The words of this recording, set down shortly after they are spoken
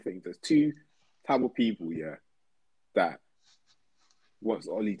there's two type of people, yeah, that wants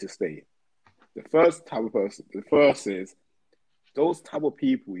Ollie to stay. The first type of person, the first is those type of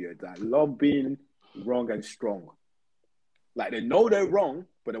people, yeah, that love being wrong and strong. Like they know they're wrong,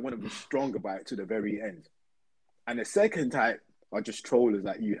 but they want to be strong about it to the very end. And the second type are just trollers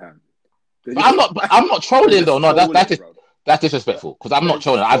like you have. But I'm not trolling though. No, trolling, bro. that's disrespectful because I'm not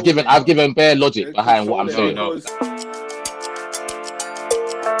trolling. I've bro. given bare logic They're behind what I'm trolling saying.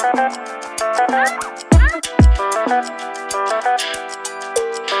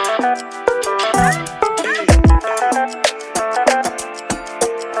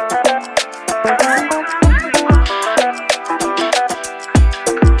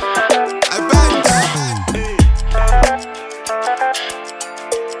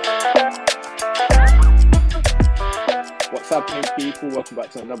 because what's happening, people? Welcome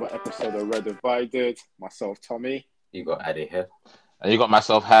back to another episode of Red Divided. Myself, Tommy. You got Addy here. And you got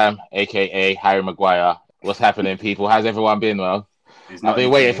myself, Ham, aka Harry Maguire. What's happening, people? How's everyone been? Well, I've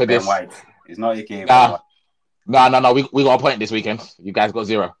been waiting for this. It's not AKA Ben White. No. We got a point this weekend. You guys got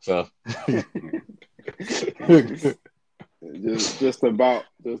 0. So just about.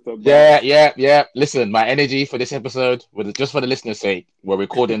 Yeah. Listen, my energy for this episode, just for the listeners' sake, we're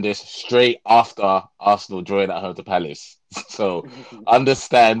recording this straight after Arsenal drawing at home to Palace. So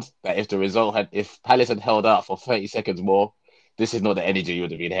understand that if Palace had held out for 30 seconds more, this is not the energy you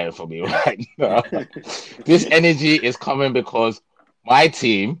would have been hearing from me right now. This energy is coming because my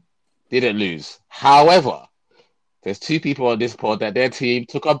team didn't lose. However, there's 2 people on this pod that their team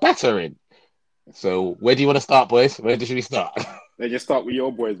took a battering. So where do you want to start, boys? Where should we start? Let's just start with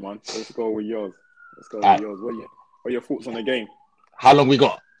your boys, man. Let's go with yours. What are your thoughts on the game? How long we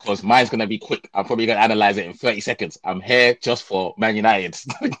got? Because mine's going to be quick. I'm probably going to analyze it in 30 seconds. I'm here just for Man United.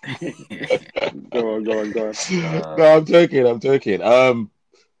 Go on. No, I'm joking.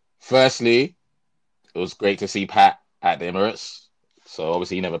 Firstly, it was great to see Pat at the Emirates. So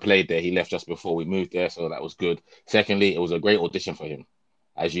obviously he never played there. He left just before we moved there, so that was good. Secondly, it was a great audition for him.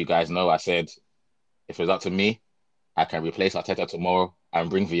 As you guys know, I said, if it was up to me, I can replace Arteta tomorrow and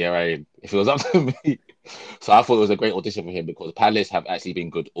bring Vieira in. If it was up to me. So I thought it was a great audition for him because Palace have actually been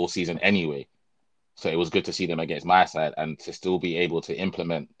good all season anyway. So it was good to see them against my side and to still be able to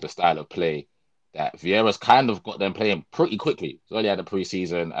implement the style of play that Vieira's kind of got them playing pretty quickly. So only had a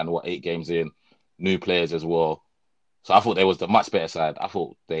pre-season and 8 games in, new players as well. So I thought they was the much better side. I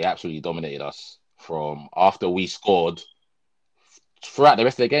thought they absolutely dominated us from after we scored. Throughout the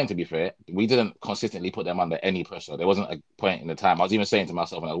rest of the game, to be fair, we didn't consistently put them under any pressure. There wasn't a point in the time. I was even saying to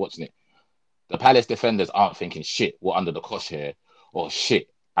myself when I was watching it, the Palace defenders aren't thinking, shit, we're under the cosh here. Or shit,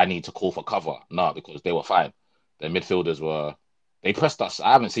 I need to call for cover. No, because they were fine. The midfielders they pressed us.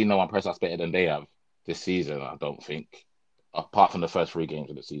 I haven't seen no one press us better than they have this season, I don't think. Apart from the first 3 games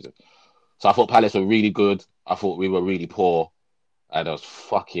of the season. So I thought Palace were really good. I thought we were really poor. And I was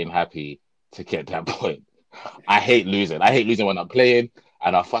fucking happy to get that point. I hate losing. I hate losing when I'm playing,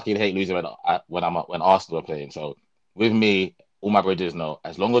 and I fucking hate losing when Arsenal are playing. So with me, all my brothers know,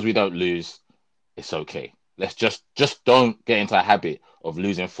 as long as we don't lose, it's okay. Let's just don't get into a habit of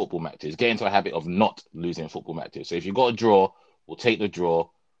losing football matches. Get into a habit of not losing football matches. So if you got a draw, we'll take the draw.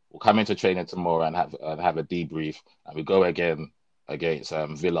 We'll come into training tomorrow and have a debrief, and we go again against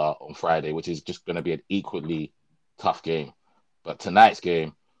Villa on Friday, which is just going to be an equally tough game. But tonight's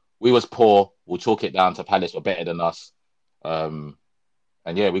game, we was poor. We'll chalk it down to Palace were better than us. And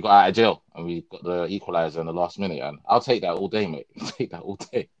yeah, we got out of jail and we got the equaliser in the last minute. And I'll take that all day, mate. Take that all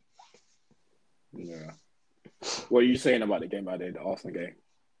day. Yeah. What are you saying about the game, the Arsenal game?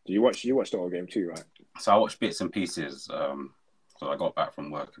 You watched the whole game too, right? So I watched bits and pieces. So I got back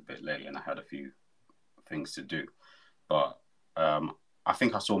from work a bit late and I had a few things to do. But I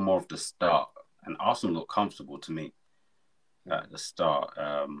think I saw more of the start. And Arsenal looked comfortable to me at the start.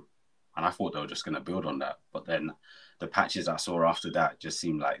 And I thought they were just going to build on that. But then the patches I saw after that just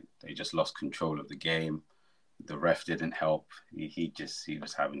seemed like they just lost control of the game. The ref didn't help. He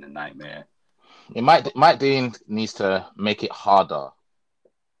was having a nightmare. Mike Dean needs to make it harder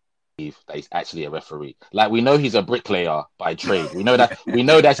that he's actually a referee. Like, we know he's a bricklayer by trade. We know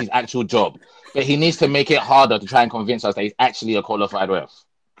that's his actual job. But he needs to make it harder to try and convince us that he's actually a qualified ref.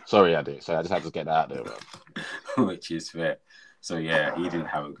 Sorry, I did. So I just had to get that out there, bro. Which is fair. So yeah, he didn't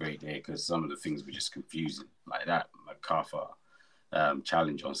have a great day because some of the things were just confusing, like that MacArthur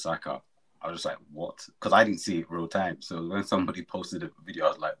challenge on Saka. I was just like, what? Because I didn't see it real time. So when somebody posted a video, I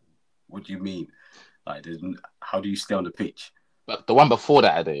was like, what do you mean? Like, how do you stay on the pitch? But the one before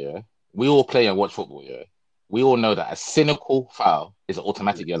that, yeah, we all play and watch football, yeah. we all know that a cynical foul is an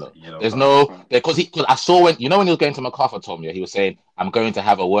automatic yellow. Yellow There's card. no because I saw when when he was going to MacArthur, Tom, yeah, he was saying, "I'm going to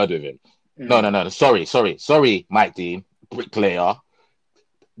have a word with him." No. Sorry, Mike Dean, bricklayer.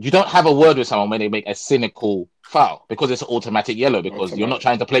 You don't have a word with someone when they make a cynical foul because it's an automatic yellow because you're not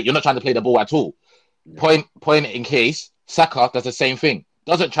trying to play the ball at all. Yeah. Point in case Saka does the same thing.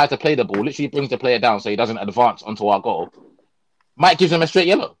 Doesn't try to play the ball, literally brings the player down so he doesn't advance onto our goal. Mike gives him a straight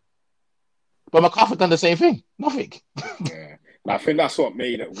yellow. But MacArthur done the same thing. Nothing. Yeah. I think that's what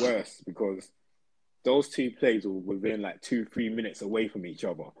made it worse because those two plays were within like 2-3 minutes away from each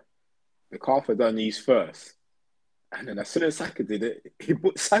other. MacArthur done these first. And then as soon as Saka did it, he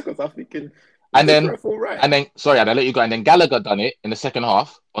put Saka up thinking, and then I let you go. And then Gallagher done it in the second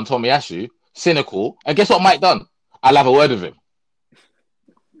half on Tomiyasu, cynical. And guess what Mike done? I'll have a word with him.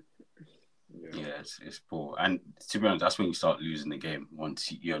 Yeah, it's poor. And to be honest, that's when you start losing the game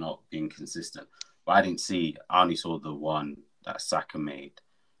once you're not being consistent. But I only saw the one that Saka made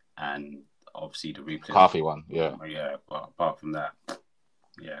and obviously the replay. Coffee one, yeah. Yeah, but apart from that,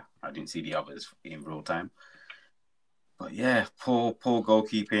 yeah, I didn't see the others in real time. But yeah, poor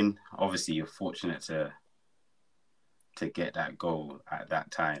goalkeeping. Obviously, you're fortunate to get that goal at that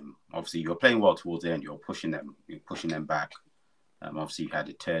time. Obviously, you're playing well towards the end. You're pushing them back. Obviously, you had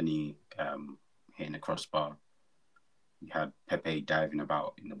Eterney hitting the crossbar. You had Pepe diving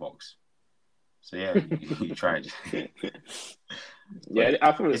about in the box. So yeah, you tried. Yeah,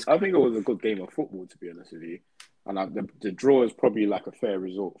 I think it was a good game of football, to be honest with you. And the draw is probably like a fair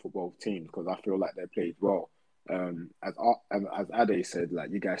result for both teams because I feel like they played well. As Ade said,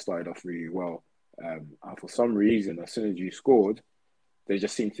 like you guys started off really well. And for some reason, as soon as you scored, they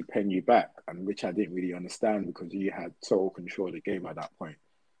just seemed to pen you back, and which I didn't really understand because you had total control of the game at that point.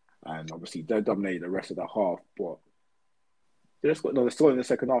 And obviously, they dominated the rest of the half. But they scored in the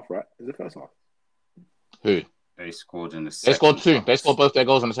second half, right? Is it the first half? Who? They scored in the second. They scored two. Half. They scored both their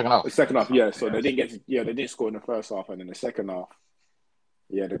goals in the second half. The second half, yeah. So they didn't score in the first half, and in the second half,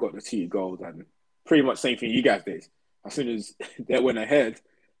 yeah, they got the 2 goals, and pretty much same thing you guys did. As soon as they went ahead,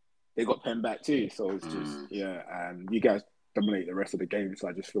 they got penned back too. So it's just and you guys dominate the rest of the game. So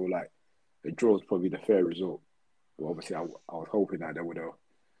I just feel like the draw is probably the fair result. But obviously, I was hoping that they would have.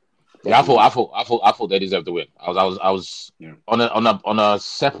 Yeah, I thought they deserved the win. I was on a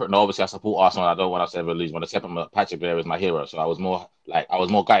separate note. Obviously, I support Arsenal. I don't want us to ever lose. On a separate note, Patrick Vieira is my hero, so I was more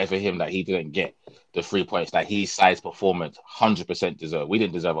gutted for him that he didn't get the 3 points. Like his side's performance, 100% deserved. We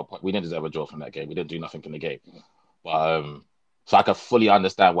didn't deserve a point. We didn't deserve a draw from that game. We didn't do nothing in the game. But so I could fully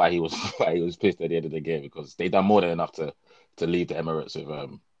understand why he was pissed at the end of the game because they done more than enough to leave the Emirates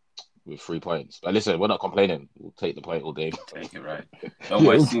with 3 points. But listen, we're not complaining. We'll take the point all day. Take it, right. Don't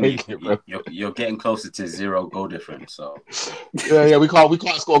worry, you're getting closer to 0 goal difference. So yeah, we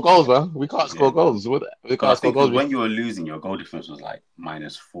can't score goals, man. We can't score goals. We can't score goals. When you were losing, your goal difference was like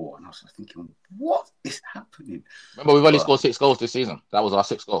 -4, and I was thinking, what is happening? Remember, we've only scored 6 goals this season. That was our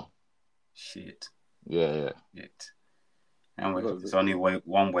 6th goal. Shit. Yeah. Shit. And it's only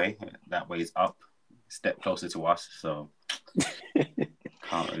one way. That way is up, step closer to us. So.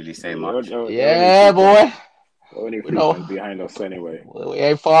 Can't really say much. Yeah, boy. Only 3 points behind us anyway. We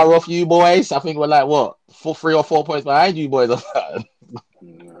ain't far off you boys. I think we're like, what, 3 or 4 points behind you boys.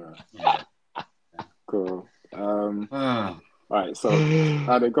 Yeah. Cool. All right, so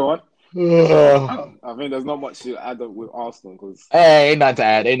how they go on? I think there's not much to add up with Arsenal because. Hey, ain't nothing to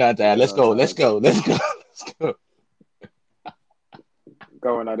add. Let's go.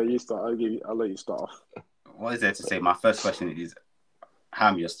 Go on, Ade. You start. I'll let you start off. What is there to say? My first question is,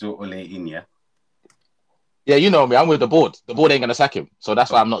 Ham, you're still Ole in, yeah? Yeah, you know me. I'm with the board. The board ain't going to sack him. So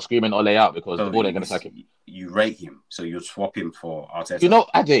that's why I'm not screaming Ole out because the board ain't going to sack him. You rate him, so you'd swap him for Arteta. You know,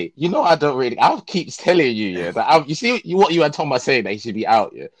 Ade, I don't really. I'll keep telling you, yeah, that you see what you and Tom are saying that he should be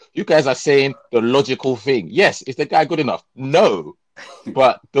out, yeah? You guys are saying the logical thing. Yes, is the guy good enough? No.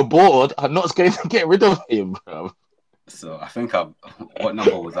 But the board are not going to get rid of him, bro. So I think what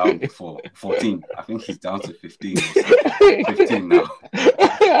number was out before? 14. I think he's down to 15. 15 now.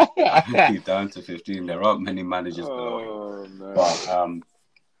 I think he's down to 15. There aren't many managers below him. No. But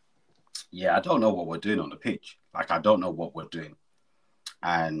yeah, I don't know what we're doing on the pitch. Like, I don't know what we're doing.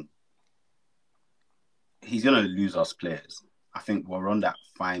 And he's going to lose us players. I think we're on that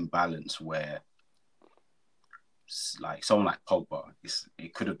fine balance where like someone like Pogba,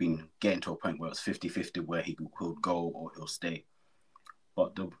 it could have been getting to a point where it's 50-50 where he'll go or he'll stay.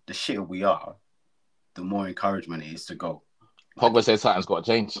 But the shitter we are, the more encouragement it is to go. Pogba says something's got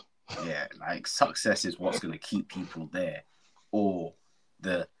to change. Yeah, like success is what's going to keep people there, or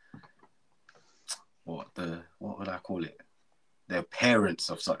what would I call it? The appearance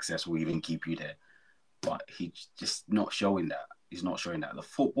of success will even keep you there. but he's just not showing that. He's not showing that. The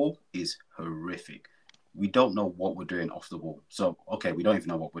football is horrific. We don't know what we're doing off the ball. So, okay, we don't even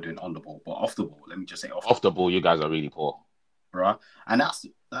know what we're doing on the ball, but off the ball, let me just say off the ball, you guys are really poor. Right? And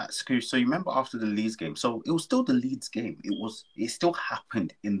that's cool. So you remember after the Leeds game, so it was still the Leeds game. It still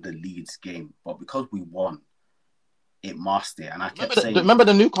happened in the Leeds game, but because we won, it masked it. And I kept saying, remember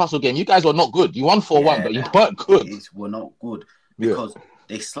the Newcastle game? You guys were not good. You won 4-1, but you weren't good. We're not good because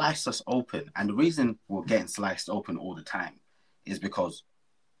they sliced us open. And the reason we're getting sliced open all the time is because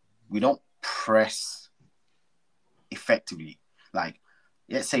we don't press effectively. Like,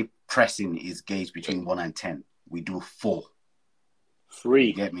 let's say pressing is gauged between 1 and 10. We do 4. 3.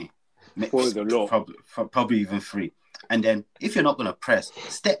 You get me? 4 is a lot. Probably even 3. And then if you're not going to press,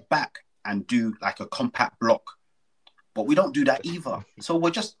 step back and do like a compact block. But we don't do that either. So we're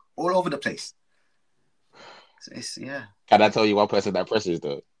just all over the place. Yeah. Can I tell you one person that presses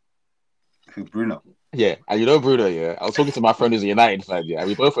though? Who, Bruno? Yeah. And you know Bruno, yeah. I was talking to my friend who's a United fan, yeah. And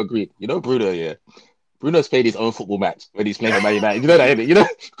we both agreed. You know Bruno, yeah. Bruno's played his own football match when he's playing for Man United. You know that, innit? You know,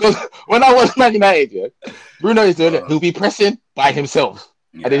 because when I was Man United, yeah, Bruno is doing it. He'll be pressing by himself.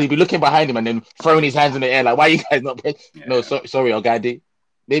 Yeah. And then he'll be looking behind him and then throwing his hands in the air like, why are you guys not pressing? Yeah. No, sorry, Ogadi.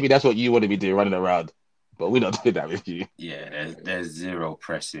 Maybe that's what you want to be doing, running around. But we're not doing that with you. Yeah, there's zero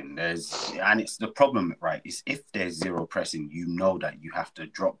pressing. And it's the problem, right? Is if there's zero pressing, you know that you have to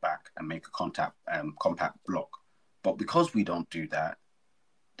drop back and make a compact block. But because we don't do that,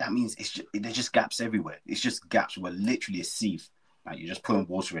 that means there's just gaps everywhere. It's just gaps where literally a sieve. Like you're just putting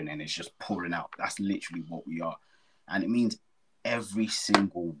water in and it's just pouring out. That's literally what we are. And it means every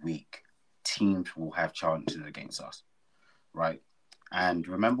single week, teams will have challenges against us, right? And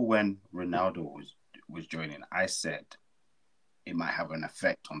remember when Ronaldo was joining, I said it might have an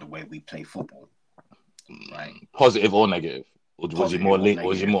effect on the way we play football, right? Positive or negative? Or was it more linked?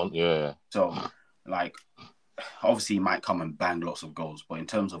 Was it more, yeah. So, like, obviously, he might come and bang lots of goals, but in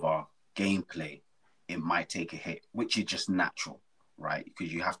terms of our gameplay, it might take a hit, which is just natural, right?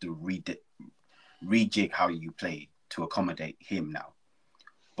 Because you have to rejig how you play to accommodate him now.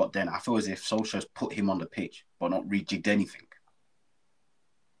 But then I feel as if Solskjaer's put him on the pitch, but not rejigged anything.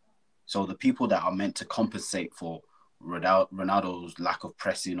 So the people that are meant to compensate for Ronaldo's lack of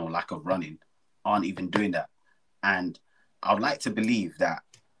pressing or lack of running aren't even doing that. And I would like to believe that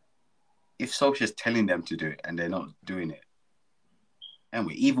if Solskjaer's telling them to do it and they're not doing it,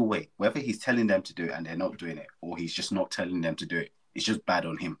 anyway, either way, whether he's telling them to do it and they're not doing it, or he's just not telling them to do it, it's just bad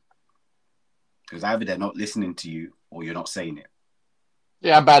on him. Because either they're not listening to you or you're not saying it.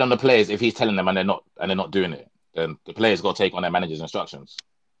 Yeah, I'm bad on the players if he's telling them and they're not doing it. Then the players got to take on their manager's instructions.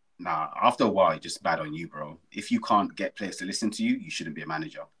 Nah, after a while, it's just bad on you, bro. If you can't get players to listen to you, you shouldn't be a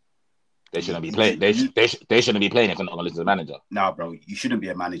manager. They shouldn't be playing. They shouldn't be playing if they're not going to listen to the manager. Nah, bro, you shouldn't be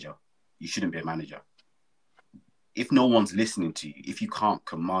a manager. You shouldn't be a manager. If no one's listening to you, if you can't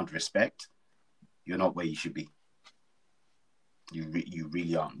command respect, you're not where you should be. You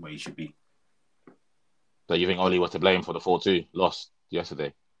really aren't where you should be. So you think Oli was to blame for the 4-2 loss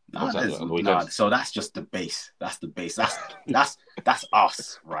yesterday? So that's just the base. That's the base. That's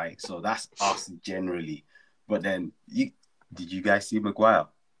us, right? So that's us generally. But then, did you guys see Maguire?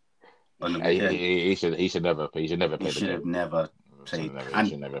 He should never play. He should have never played.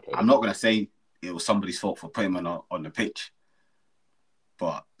 I'm not going to say it was somebody's fault for putting him on the pitch,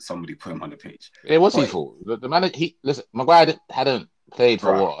 but somebody put him on the pitch. It was his fault. The manager. Maguire hadn't played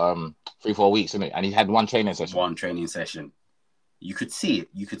for 3-4 weeks, isn't it? And he had one training session. You could see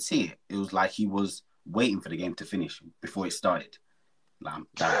it. It was like he was waiting for the game to finish before it started. Like, I'm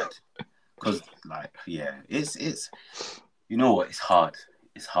bad. Because, it's you know what? It's hard.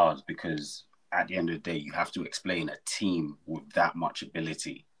 It's hard because at the end of the day, you have to explain a team with that much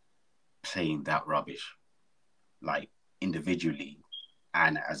ability playing that rubbish, like individually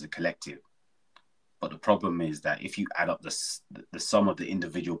and as a collective. But the problem is that if you add up the sum of the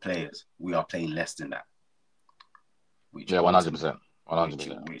individual players, we are playing less than that. 100%.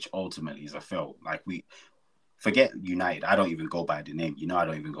 Which ultimately is a fail. Like, we forget United. I don't even go by the name. I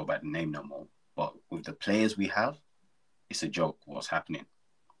don't even go by the name no more. But with the players we have, it's a joke what's happening.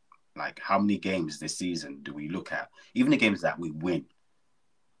 Like, how many games this season do we look at? Even the games that we win,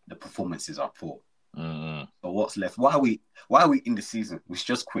 the performances are poor. Mm-hmm. But what's left? Why are we in the season? We should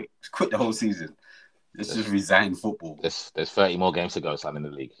just quit. Let's quit the whole season. Let's just resign football. There's 30 more games to go, son, in the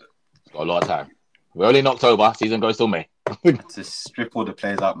league. It's got a lot of time. We're only in October. Season goes till May. To strip all the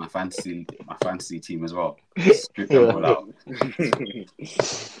players out my fantasy team as well. Strip them all out.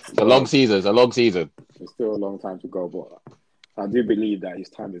 It's a long season. It's still a long time to go, but I do believe that his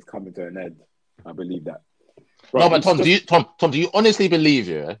time is coming to an end. I believe that. Bro, No, but it's Tom, just do you honestly believe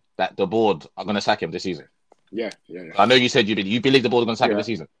that the board are going to sack him this season? yeah. I know you said you believe the board are going to sack him Yeah. this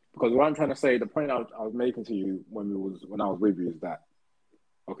season. Because what I'm trying to say, the point I was making to you when I was with you is that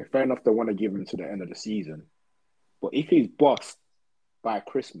okay, fair enough. They want to give him to the end of the season, but if he's bossed by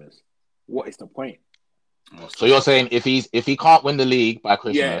Christmas, what is the point? So you're saying if he can't win the league by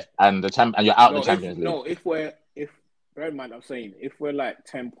Christmas and you're out the Champions League? If bear in mind, I'm saying if we're like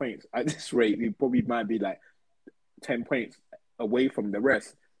 10 points at this rate, we probably might be like 10 points away from the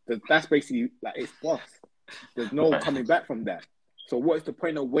rest. That's basically like it's bossed. There's no coming back from that. So what is the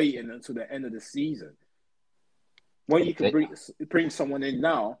point of waiting until the end of the season when you can bring someone in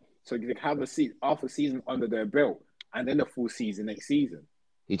now so you can have half a season under their belt and then a full season next season?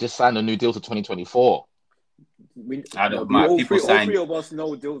 He just signed a new deal to 2024. All three of us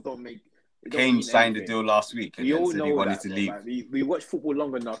know deals don't make. Kane signed a deal last week and then said he wanted to leave. Like, we watch football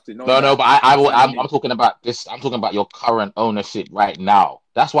long enough to know. No, but I'm talking about this. I'm talking about your current ownership right now.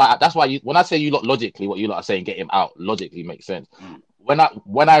 That's why when I say you lot logically, what you lot are saying, get him out, logically makes sense. When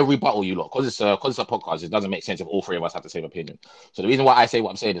I rebuttal you lot, because it's a podcast, it doesn't make sense if all three of us have the same opinion. So the reason why I say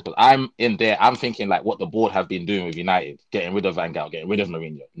what I'm saying is because I'm in there, I'm thinking like what the board have been doing with United, getting rid of Van Gaal, getting rid of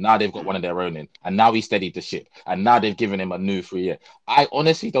Mourinho. Now they've got one of their own in, and now he steadied the ship, and now they've given him a new 3 year. I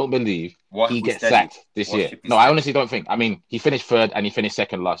honestly don't believe he gets sacked this year. No, I honestly don't think. I mean, he finished third and he finished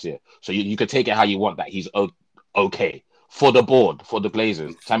second last year, so you could take it how you want. That he's okay for the board, for the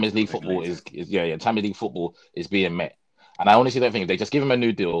Glazers. Champions League football Champions League football is being met. And I honestly don't think if they just give him a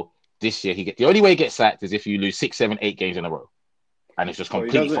new deal this year, the only way he gets sacked is if you lose 6, 7, 8 games in a row. And it's just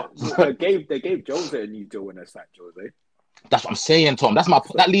completely fucked. They gave Jose a new deal when they sacked Jose. That's what I'm saying, Tom. That's my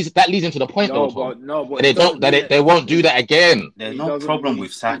that leads into the point though, Tom. But they won't do that again. There's no problem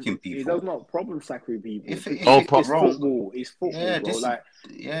with sacking people. He does not problem sacking people. It's football. It's football, yeah, bro. Like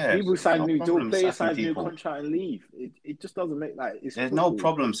people sign new deal, players sign new contract and leave. It just doesn't make like it's. There's no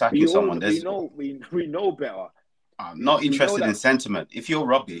problem sacking someone. We know better. I'm not interested in sentiment. If you're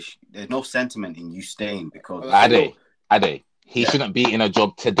rubbish, there's no sentiment in you staying because Ade. He shouldn't be in a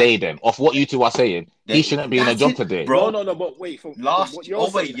job today. Then, off what you two are saying, he shouldn't be in a job today, bro. No. But wait,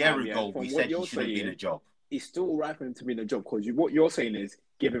 over a year ago, we said he shouldn't be in a job. It's still right for him to be in a job because what you're saying is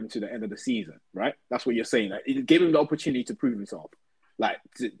give him to the end of the season, right? That's what you're saying. Like, give him the opportunity to prove himself, like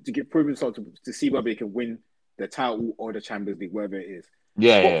to prove himself to see whether he can win the title or the Champions League, wherever it is.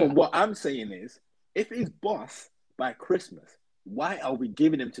 From what I'm saying is, if he's boss by Christmas, why are we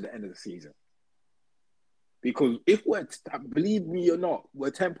giving him to the end of the season? Because if believe me or not, we're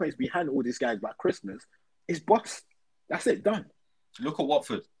 10 points behind all these guys by Christmas, it's boss. That's it, done. Look at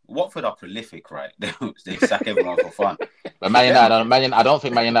Watford. Watford are prolific, right? They sack everyone for fun. But Man United, I don't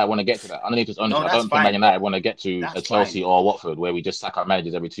think Man United want to get to that. Underneath his own, I don't think Man United want to get to a Chelsea or a Watford where we just sack our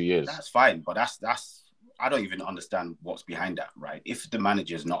managers every 2 years. That's fine, but that's I don't even understand what's behind that, right? If the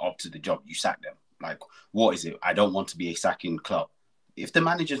manager's not up to the job, you sack them. Like, what is it? I don't want to be a sacking club. If the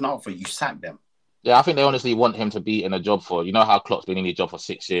manager's not up for it, you sack them. Yeah, I think they honestly want him to be in a job for, you know how Klopp's been in his job for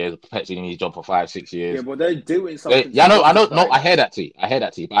 6 years, Pep's been in his job for 5, 6 years. Yeah, but they're doing something. I know. No, I hear that to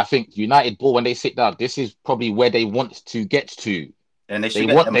you. But I think United ball, when they sit down, this is probably where they want to get to. And they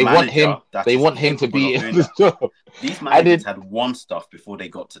want him to be in the job. These managers had won stuff before they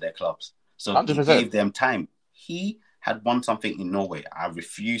got to their clubs. So 100%. He gave them time. He had won something in Norway. I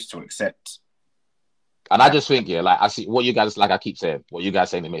refuse to accept. And I just think, I see what you guys, I keep saying, what you guys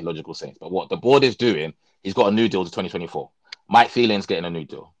saying, it makes logical sense. But what the board is doing, he's got a new deal to 2024. Mike Phelan's getting a new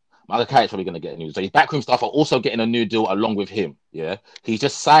deal. Michael Carrick's probably going to get a new deal. So his backroom staff are also getting a new deal along with him. Yeah. He's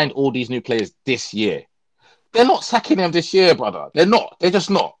just signed all these new players this year. They're not sacking him this year, brother. They're not. They're just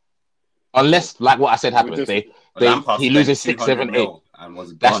not. Unless, like what I said happens, he loses 6, 7, 8.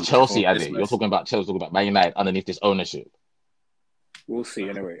 That's Chelsea, Ade. You're talking about Chelsea, talking about Man United underneath this ownership. We'll see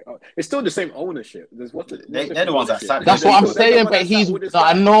anyway. It's still the same ownership. They're the ones that sacked. That's what I'm saying, but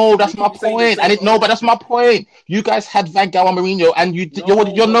I know that's my point. But that's my point. You guys had Van Gaal and Mourinho, and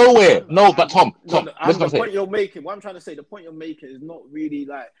you're nowhere. No, but Tom, the point you're making. What I'm trying to say, the point you're making is not really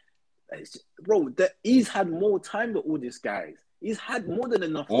like, bro. He's had more time than all these guys. He's had more than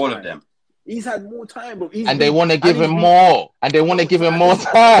enough. All of them. He's had more time, but they want to give him more. And they want to give him more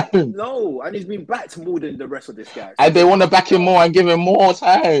time. No, and he's been backed more than the rest of this guy. And they want to back him more and give him more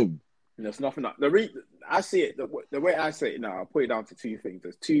time. There's nothing. I see it the way I say it now. I'll put it down to two things.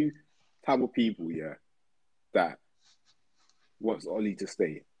 There's two type of people, that wants Oli to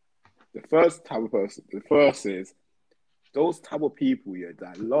stay. The first type of person. The first is those type of people,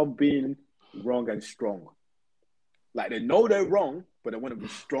 that love being wrong and strong. Like they know they're wrong, but they want to be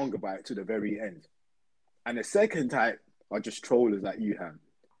strong about it to the very end. And the second type are just trollers like you have.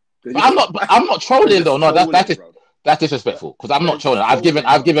 But I'm not trolling though. No, that's disrespectful because I'm not trolling. I've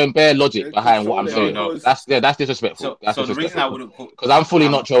given bare logic behind what I'm saying. No. That's disrespectful. That's so the reason I wouldn't put because I'm fully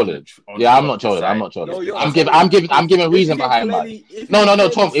not trolling. Yeah, I'm not trolling. I'm not trolling. I'm giving reason behind mine. No,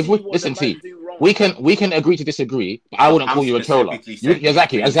 Tom. If we listen, T, we can agree to disagree, but I wouldn't call you a troller.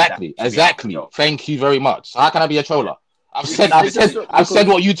 Exactly. Thank you very much. So how can I be a troller? I've said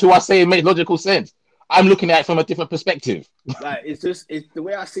what you two are saying made logical sense. I'm looking at it from a different perspective. Like it's the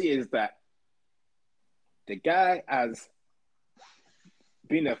way I see it is that the guy has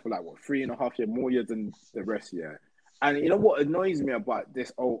been there for like 3.5 years, more years than the rest, yeah. And you know what annoys me about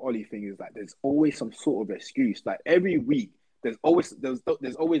this old Ollie thing is that there's always some sort of excuse. Like every week, there's always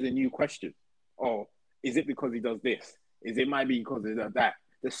a new question. Oh, is it because he does this? Is it might be because he does that?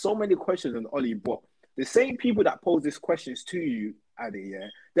 There's so many questions on Ollie, but the same people that pose these questions to you, Adi, yeah,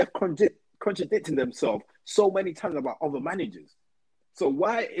 they're contradicting themselves so many times about other managers. So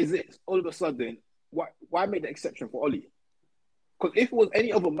why is it all of a sudden? Why make the exception for Ollie? Because if it was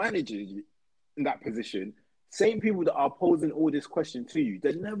any other manager in that position, same people that are posing all this question to you,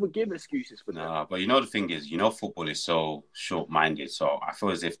 they never give excuses for that. No, but you know the thing is, football is so short-minded. So I feel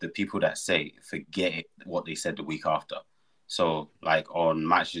as if the people that say forget what they said the week after. So like on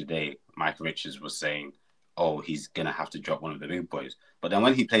Match of the Day, Michael Richards was saying, "Oh, he's gonna have to drop one of the big boys." But then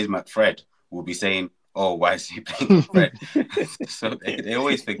when he plays McFred, we'll be saying, "Oh, why is he playing McFred?" So they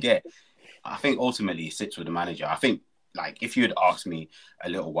always forget. I think ultimately it sits with the manager. I think like if you had asked me a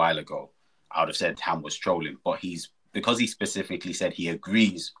little while ago, I would have said Ham was trolling, but because he specifically said he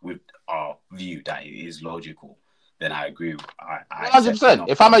agrees with our view that it is logical, then I agree. 100%.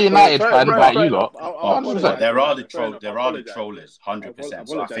 If I'm a United fan, like you lot, 100%. There are the trollers, 100%.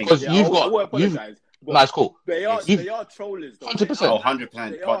 So I think because no, it's cool. They are trollers, though. 100%. Oh,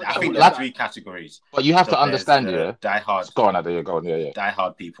 100%. But I think there are 3 categories. But you have to understand, diehard. Go on, Adi, you're going, yeah.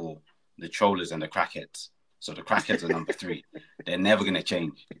 Diehard people, the trollers, and the crackheads. So the crackheads are number 3. They're never going to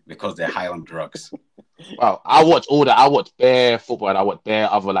change because they're high on drugs. Well, I watch all that. I watch bare football and I watch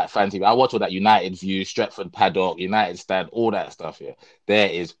bare other like fan TV. I watch all that United View, Stretford Paddock, United Stand, all that stuff here. There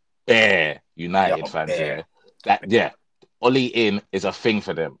is bare United fans here. Ollie in is a thing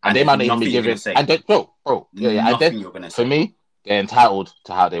for them. And they might not even be giving. And bro. For me, they're entitled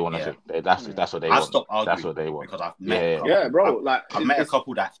to how they want to think. That's what they want. Stop arguing. That's what they want. Because I've met a couple. Yeah, bro. I've met a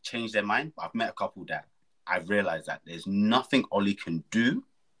couple that changed their mind, but I've met a couple that I've realized that there's nothing Ollie can do.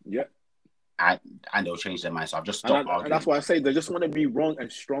 Yeah. And they'll change their mind. So I've just stopped arguing. And that's why I say they just want to be wrong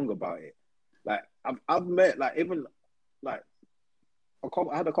and strong about it. Like I've met like even like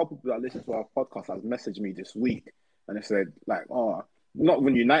I had a couple people that listen to our podcast that messaged me this week and they said like, oh, not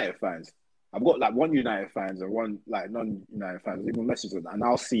even United fans. I've got like one United fans and one like non-United fans even message them and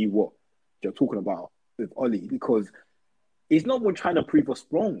I'll see what you're talking about with Ollie because he's not one trying to prove us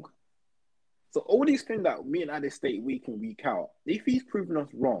wrong. So all these things that me and Adi state week in, week out, if he's proving us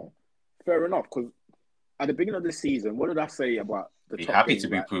wrong, fair enough. Because at the beginning of the season, what did I say about the be top happy games? To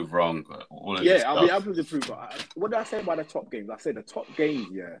be proved wrong. I'll be happy to prove wrong. What did I say about the top games? I said the top games,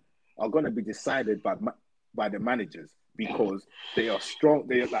 are going to be decided by the managers because they are strong.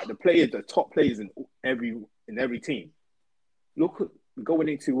 They are like the top players in every team. Look, going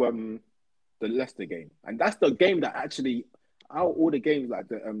into the Leicester game, and that's the game that actually. Out all the games like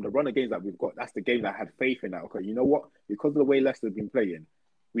the run of games that we've got, that's the game that I had faith in. Now, okay, you know what? Because of the way Leicester's been playing,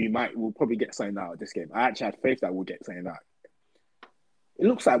 we'll probably get something out of this game. I actually had faith that we'll get something out. It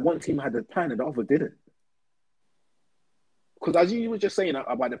looks like one team had a plan and the other didn't. Because as you were just saying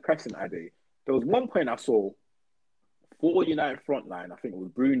about the pressing idea, there was one point I saw 4 United front line. I think it was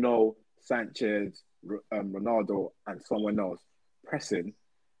Bruno, Sanchez, Ronaldo, and someone else pressing,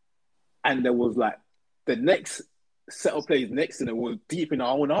 and there was like the next set of players next to them was deep in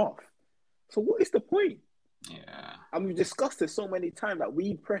our own half. So what is the point? Yeah. And we've discussed this so many times that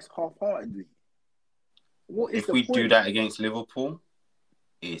we press half-heartedly. What is the point? If we do that against Liverpool,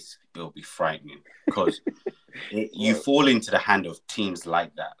 it'll be frightening because you fall into the hand of teams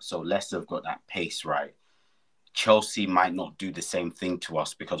like that. So Leicester have got that pace right. Chelsea might not do the same thing to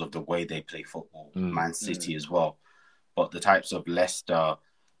us because of the way they play football. Man City as well. But the types of Leicester,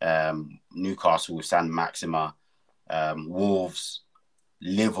 Newcastle with San Maxima, Wolves,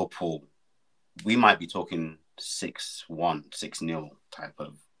 Liverpool, we might be talking 6-1, 6-0 type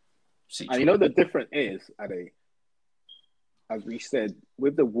of situation. And you know the difference is, Ade, as we said,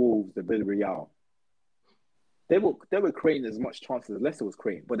 with the Wolves, the Villarreal, they were creating as much chances as Leicester was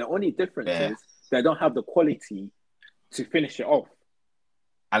creating. But the only difference is they don't have the quality to finish it off.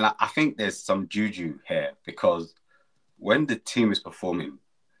 And I think there's some juju here because when the team is performing,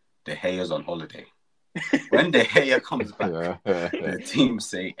 De Gea's on holiday. When De Gea comes back, the team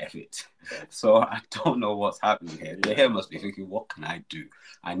say F it. So I don't know what's happening here. De Gea must be thinking, what can I do?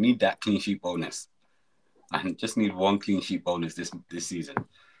 I need that clean sheet bonus. I just need one clean sheet bonus this season.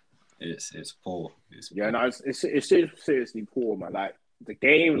 It's poor. It's seriously poor, man. Like the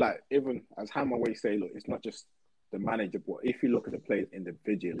game, like even as Ham always say, look, it's not just the manager, but if you look at the players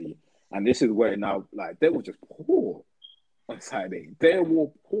individually, and this is where now, like they were just poor on Saturday. They were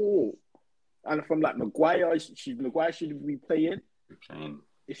poor. And from like Maguire shouldn't be playing.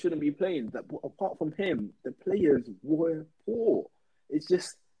 It shouldn't be playing. But apart from him, the players were poor.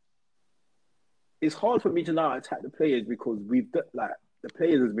 It's hard for me to now attack the players because the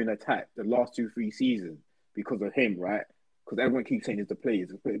players has been attacked the last 2-3 seasons because of him, right? Because everyone keeps saying it's the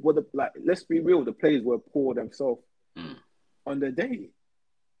players. Well, let's be real. The players were poor themselves on the day.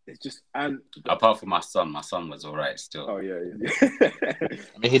 It's just apart from my son was all right still. Oh yeah.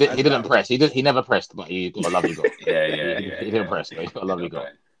 I mean, he didn't press. He never pressed, but he got a lovely goal. He didn't press, but he got a lovely goal.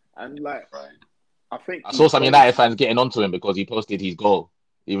 And like, I think I saw some United fans getting onto him because he posted his goal,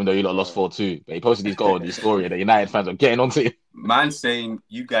 even though you lot lost 4-2. But he posted his goal in his story, and the United fans are getting onto him. Man saying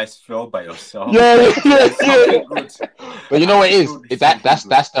you guys fell by yourself. Yeah. But you know what it is?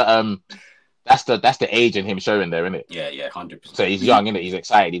 That's the age in him showing there, isn't it? Yeah, 100%. So he's young, innit? He's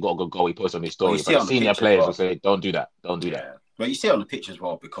excited. He got a good goal. He posts on his story. But the senior players will say, "Don't do that. Don't do that." But you see it on the pitch as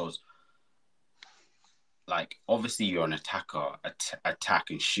well because, like, obviously you're an attacker, attack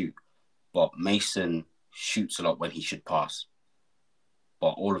and shoot. But Mason shoots a lot when he should pass.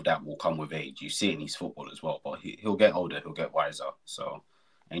 But all of that will come with age. You see it in his football as well. But he'll get older. He'll get wiser. So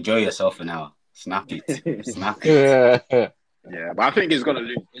enjoy yourself for now. Snap it. Snap it. Yeah, but I think it's gonna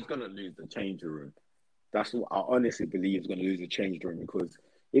lose. It's gonna lose the change room. That's what I honestly believe is gonna lose the change room because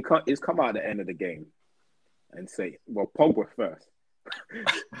it's come out at the end of the game and say, well, Pogba first.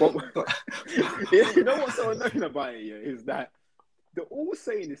 But you know what's so annoying about it is that they're all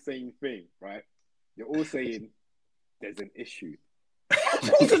saying the same thing, right? They're all saying there's an issue.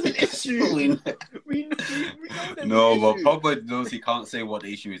 There's an issue. We know there's no, an but issue. Pogba knows he can't say what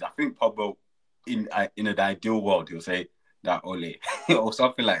the issue is. I think Pogba, in an ideal world, he'll say that Ole or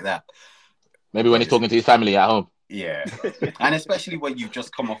something like that. Maybe when he's talking to his family at home. Yeah, and especially when you've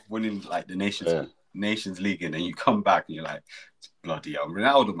just come off winning like the Nations League, and then you come back and you're like, bloody hell,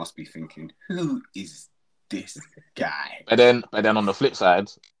 Ronaldo must be thinking, who is this guy? But then on the flip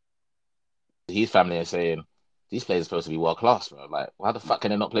side, his family is saying these players are supposed to be world class, bro. Like, why the fuck can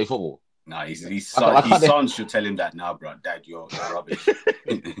they not play football? Nah, his son should tell him that now, bro. Dad, you're rubbish.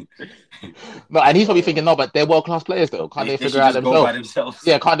 No, and he's probably thinking, no, but they're world class players though. Can't they figure out themselves?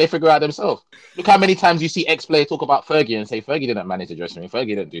 Yeah, can't they figure out themselves? Look how many times you see ex-players talk about Fergie and say Fergie didn't manage the dressing room,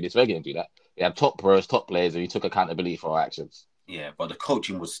 Fergie didn't do this, Fergie didn't do that. They had top pros, top players, and he took accountability for our actions. Yeah, but the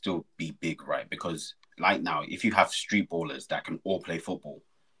coaching would still be big, right? Because like now, if you have street ballers that can all play football,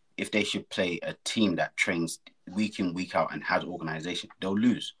 if they should play a team that trains week in, week out and has organization, they'll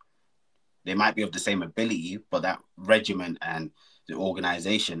lose. They might be of the same ability, but that regiment and the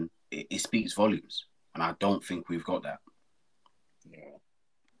organization, it speaks volumes. And I don't think we've got that. Yeah.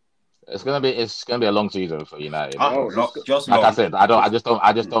 It's gonna be a long season for United. I said, I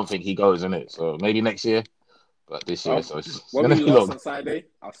just don't think he goes in it. So maybe next year, but this year. So it's when gonna we be lost long. on Saturday,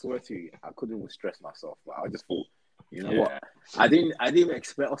 I swear to you, I couldn't even stress myself. But I just thought, you know what? I didn't even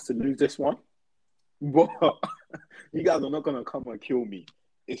expect us to lose this one. But you guys are not gonna come and kill me.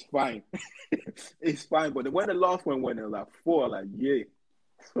 It's fine. It's fine. But when the last one went, it was like 4, like, yeah.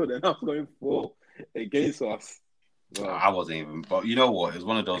 So then I was going 4 against us. Well, I wasn't even. But you know what? It was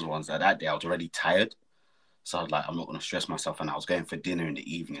one of those ones that day I was already tired. So I was like, I'm not going to stress myself. And I was going for dinner in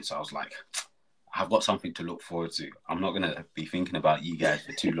the evening. So I was like, I've got something to look forward to. I'm not going to be thinking about you guys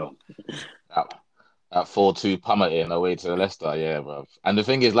for too long. That 4-2 Palmerton away to Leicester, yeah, bro. And the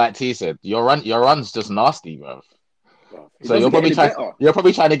thing is, like T said, your run's just nasty, bro. So you're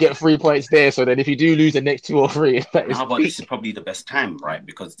probably trying to get 3 points there. So then if you do lose the next 2 or 3, but this is probably the best time, right?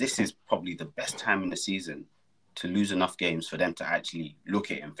 Because this is probably the best time in the season to lose enough games for them to actually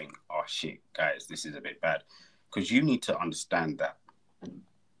look at it and think, oh shit, guys, this is a bit bad. Because you need to understand that,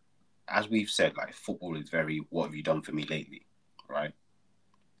 as we've said, like football is very, what have you done for me lately, right?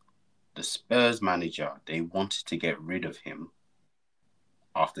 The Spurs manager, they wanted to get rid of him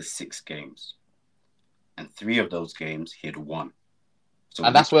after 6 games. And 3 of those games he had won. So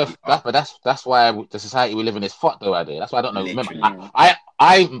and that's why the society we live in is fucked though, Ade. That's why I don't know. Remember,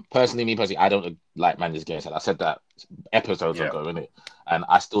 I personally, I don't like managers getting sacked. I said that episodes ago, innit? And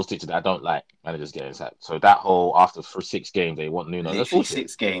I still stick to that. I don't like managers getting sacked. So that whole after 6 games they want Nuno. That's bullshit.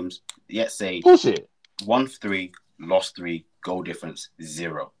 6 games, let's say bullshit. Won 3, lost 3, goal difference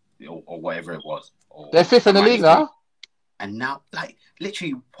 0, or whatever it was. They're fifth in the league now. And now, like,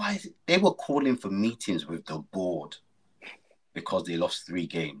 literally, why is it? They were calling for meetings with the board because they lost 3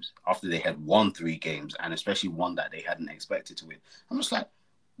 games after they had won 3 games, and especially one that they hadn't expected to win. I'm just like,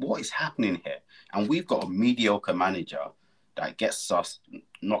 what is happening here? And we've got a mediocre manager that gets us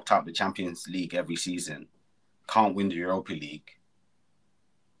knocked out the Champions League every season, can't win the Europa League,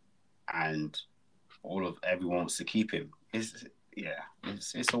 and everyone wants to keep him. It's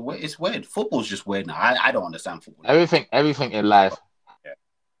weird. Football's just weird now. I don't understand football. Everything in life. Yeah.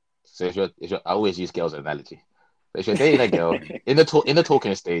 So if you're, I always use girls analogy. So if you're dating a girl in the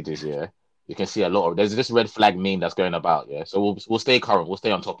talking stages, yeah, you can see a lot of. There's this red flag meme that's going about, yeah. So we'll stay current. We'll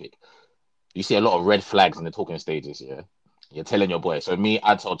stay on topic. You see a lot of red flags in the talking stages, yeah. You're telling your boy. So me,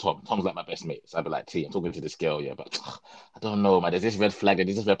 I told Tom. Tom's like my best mate. So I'd be like, T, I'm talking to this girl, yeah, but I don't know, man. There's this red flag,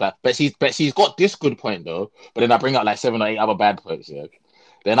 there's this red flag. But she's got this good point though. But then I bring out like 7 or 8 other bad points, yeah.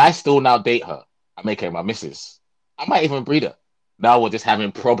 Then I still now date her. I make her my missus. I might even breed her. Now we're just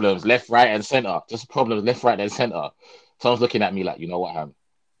having problems left, right, and center. Just problems left, right, and center. Someone's looking at me like, you know what, Ham?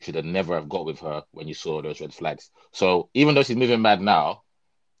 You should have never have got with her when you saw those red flags. So even though she's moving mad now,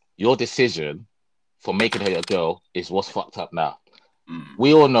 your decision for making her your girl is what's fucked up now.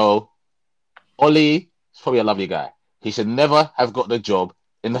 We all know Ollie is probably a lovely guy. He should never have got the job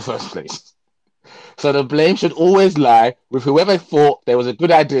in the first place. So the blame should always lie with whoever thought there was a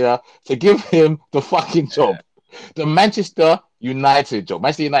good idea to give him the fucking job. The Manchester United job.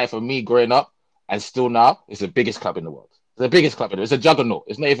 Manchester United for me growing up and still now is the biggest club in the world. It's the biggest club in the world. It's a juggernaut.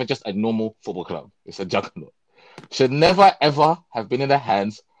 It's not even just a normal football club. It's a juggernaut. Should never ever have been in the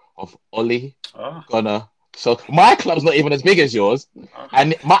hands of Ole Gunnar. So my club's not even as big as yours,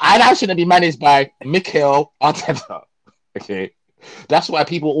 and I shouldn't be managed by Mikel Arteta. Okay, that's why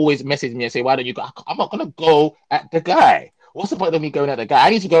people always message me and say, "Why don't you go?" I'm not gonna go at the guy. What's the point of me going at the guy? I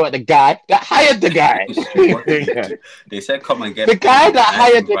need to go at the guy that hired the guy. They said, "Come and get the guy that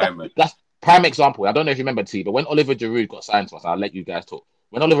hired the guy." That's prime example. I don't know if you remember T, but when Oliver Giroud got signed to us, I'll let you guys talk.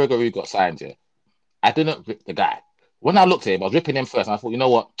 When Oliver Giroud got signed, yeah, I didn't rip the guy. When I looked at him, I was ripping him first, and I thought, you know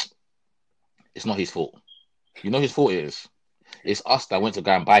what? It's not his fault. You know his fault is? It's us that went to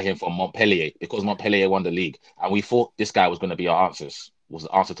go and buy him from Montpellier because Montpellier won the league, and we thought this guy was going to be our answers, was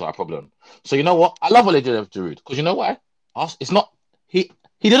the answer to our problem. So you know what? I love Oliver Giroud because you know why? It's not he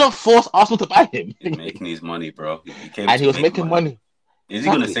didn't force Arsenal to buy him. He's making his money, bro. He was making money. Is he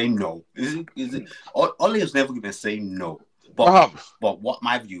going to say no? Is it? Oli is never going to say no. But what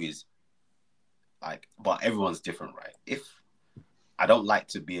my view is, like, but everyone's different, right? If I don't like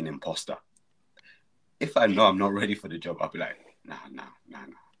to be an imposter. If I know I'm not ready for the job, I'll be like, nah.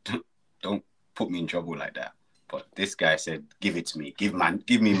 Don't put me in trouble like that. But this guy said, give it to me. Give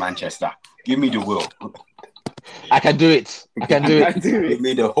me Manchester. Give me the will. I can do it. Give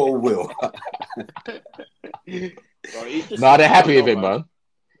me the whole will. No, they're happy with him, man.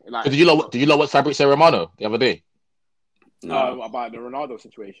 Like, did you know what Fabrizio Romano the other day? No, about the Ronaldo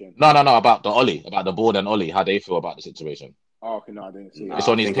situation. No, about the Oli, about the board and Oli, how they feel about the situation. Oh, okay, no, I didn't see it. It's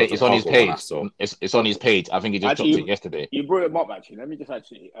on his page. It's on his page. It's on his page. I think he just dropped it yesterday. You brought him up, actually. Let me just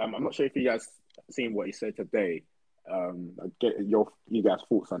I'm not sure if you guys seen what he said today. Get you guys'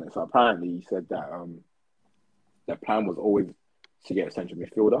 thoughts on it. So apparently he said that the plan was always to get a central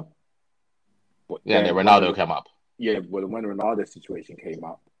midfielder. But then Ronaldo came up. Yeah, but when Ronaldo's situation came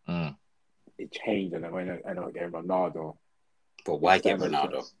up, it changed, and then when I ended up getting Ronaldo. But why get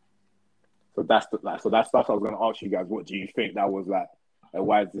Ronaldo? So that's stuff I was going to ask you guys. What do you think that was like a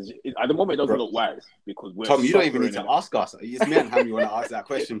wise decision? At the moment, it doesn't look wise because we're Tom, you don't even need to ask us. It's me and Ham you want to ask that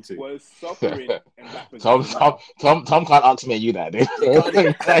question to. We're suffering in that position. Tom can't ask me at you that.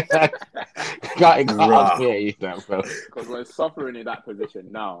 Can't ask me at you that, bro. Because we're suffering in that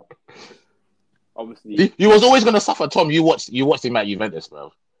position now. Obviously, you was always going to suffer, Tom. You watched him at Juventus,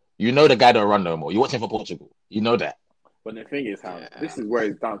 bro. You know the guy don't run no more. You watch him for Portugal. You know that. But the thing is, this is where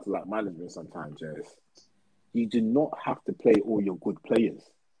it's down to like management sometimes, Jez. You do not have to play all your good players.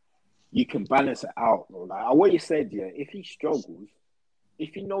 You can balance it out. Like what you said, yeah, if he struggles,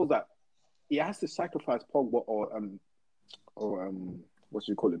 if he knows that he has to sacrifice Pogba or what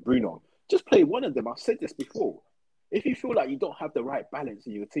do you call it, Bruno, just play one of them. I've said this before. If you feel like you don't have the right balance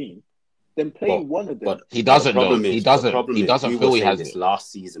in your team, then play one of them. But he doesn't though. He doesn't feel he has this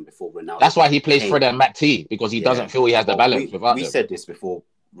last season before Ronaldo. That's why he plays Fred and Matt T, because he doesn't feel he has the balance without them. We said this before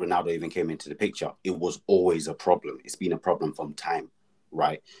Ronaldo even came into the picture. It was always a problem. It's been a problem from time,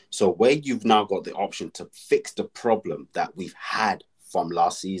 right? So where you've now got the option to fix the problem that we've had from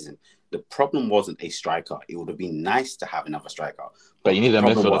last season, the problem wasn't a striker. It would have been nice to have another striker. But you need a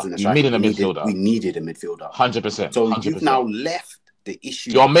midfielder. You needed a midfielder. We needed a midfielder. 100%. So you've now left The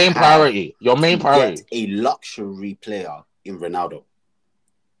issue Your main priority. Your main priority. Get a luxury player in Ronaldo,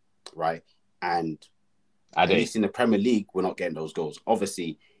 right? And at least in the Premier League, we're not getting those goals.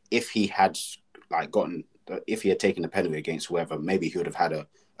 Obviously, if he had taken the penalty against whoever, maybe he would have had a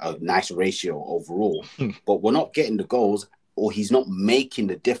nice ratio overall. But we're not getting the goals, or he's not making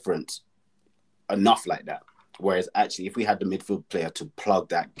the difference enough like that. Whereas actually, if we had the midfield player to plug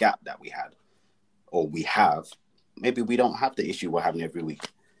that gap that we had, or we have, maybe we don't have the issue we're having every week,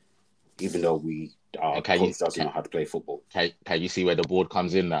 even though our coach doesn't know how to play football. Can you see where the board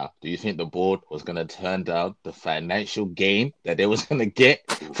comes in now? Do you think the board was going to turn down the financial gain that they was going to get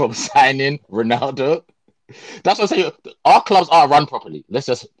from signing Ronaldo? That's what I'm saying. Our clubs aren't run properly. Let's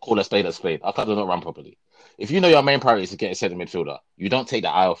just call a spade a spade. Our clubs are not run properly. If you know your main priority is to get a centre midfielder, you don't take the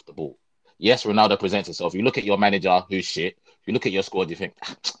eye off the ball. Yes, Ronaldo presents himself. You look at your manager, who's shit. You look at your squad, you think,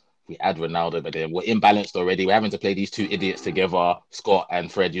 we add Ronaldo, but then we're imbalanced already. We're having to play these two idiots together, Scott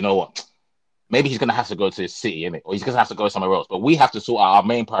and Fred. You know what? Maybe he's going to have to go to City, innit? Or he's going to have to go somewhere else. But we have to sort out our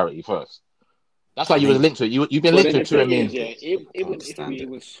main priority first. That's why you were linked to it. You've been linked to it too. Even if we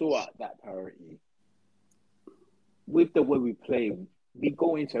would sort out that priority, with the way we play, we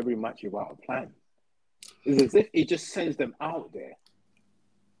go into every match without a plan. It's as if it just sends them out there.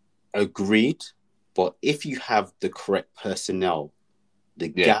 Agreed. But if you have the correct personnel, the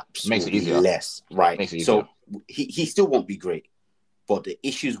gaps makes will it easier. be less, right? Makes it easier. So he still won't be great, but the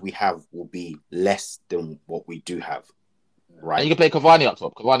issues we have will be less than what we do have, right? And you can play Cavani up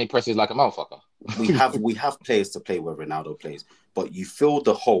top. Cavani presses like a motherfucker. we have players to play where Ronaldo plays, but you fill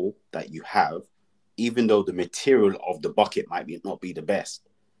the hole that you have, even though the material of the bucket might not be the best,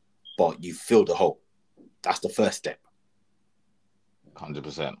 but you fill the hole. That's the first step.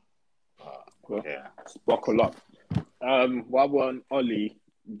 100%. Yeah, buckle up. While we're on Ollie,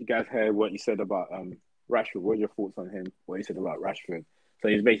 you guys heard what he said about Rashford. What are your thoughts on him? What he said about Rashford? So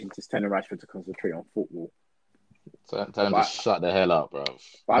he's basically just telling Rashford to concentrate on football. Tell him to shut the hell up, bro.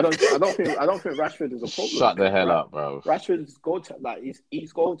 But I don't think Rashford is a problem. Shut the hell up, bro. Rashford's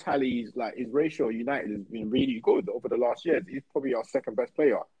his goal tallies, like his ratio at United has been really good over the last years. He's probably our second best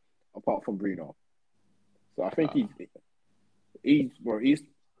player apart from Bruno. So I think he's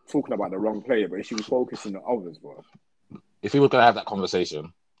talking about the wrong player, but she was focusing on others, bro. If we were gonna have that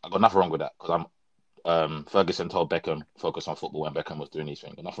conversation, I got nothing wrong with that because Ferguson told Beckham focus on football when Beckham was doing his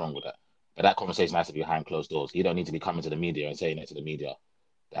thing. Got nothing wrong with that. But that conversation has to be behind closed doors. You don't need to be coming to the media and saying it to the media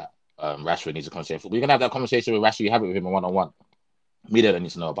that Rashford needs to concentrate on football. You're gonna have that conversation with Rashford. You have it with him one-on-one. Media don't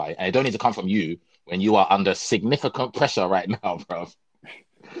need to know about it, and it don't need to come from you when you are under significant pressure right now, bro.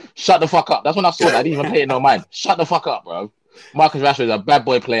 Shut the fuck up. That's when I saw that. I didn't even pay it no mind. Shut the fuck up, bro. Marcus Rashford is a bad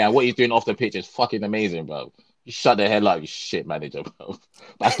boy player, and what he's doing off the pitch is fucking amazing, bro. You shut the hell up, you shit manager, bro.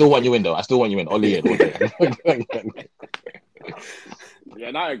 But I still want you in, though. I still want you in. Ollie in. Yeah,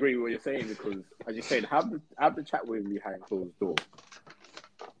 and I agree with what you're saying because, as you said, have the chat with him behind closed doors.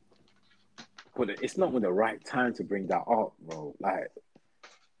 But it's not the right time to bring that up, bro. Like,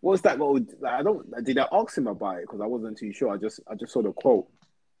 what's that? Did I ask him about it? Because I wasn't too sure. I just saw the quote.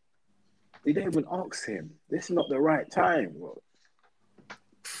 Did they even ask him? This is not the right time, bro.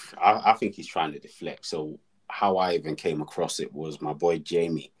 I think he's trying to deflect. So how I even came across it was my boy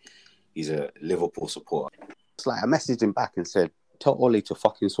Jamie. He's a Liverpool supporter. It's like I messaged him back and said, tell Ollie to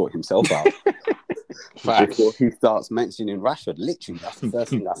fucking sort himself out. Before he starts mentioning Rashford. Literally, that's the first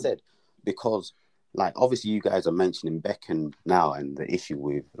thing I said. Because, like, obviously you guys are mentioning Beckham now and the issue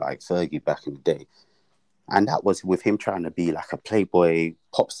with, like, Fergie back in the day. And that was with him trying to be like a playboy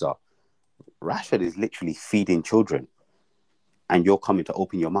pop star. Rashford is literally feeding children. And you're coming to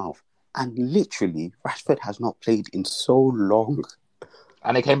open your mouth. And literally, Rashford has not played in so long.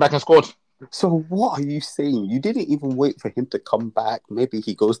 And he came back and scored. So what are you saying? You didn't even wait for him to come back. Maybe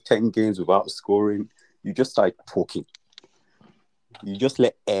he goes 10 games without scoring. You just start talking. You just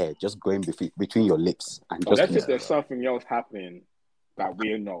let air just go in between your lips. And unless if there's something else happening that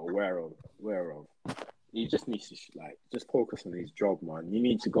we're not aware of. He just needs to just focus on his job, man. You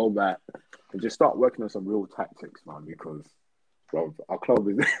need to go back and just start working on some real tactics, man, because bro, our club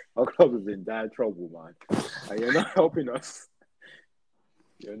is in dire trouble, man. And you're not helping us.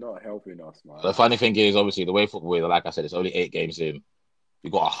 You're not helping us, man. The funny thing is, obviously, the way football is, like I said, it's only 8 games in.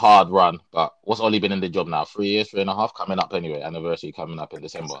 We've got a hard run, but what's Ollie been in the job now? 3 years, 3.5, coming up anyway. Anniversary coming up in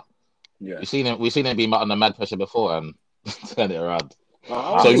December. Yeah, we've seen him be under mad pressure before and turn it around.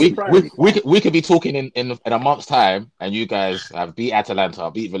 So we could be talking in a month's time, and you guys have beat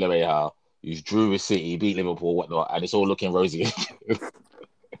Atalanta, beat Villarreal, you drew with City, beat Liverpool, whatnot, and it's all looking rosy.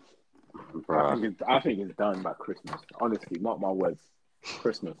 I think it's done by Christmas. Honestly, not my words.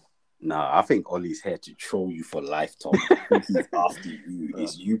 Christmas. Nah, I think Ollie's here to troll you for life, Tom. I think he's after you.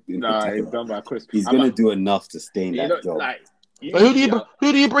 It's you in Nah, particular. it's done by Chris. He's gonna do enough to stay in You that know, job. like But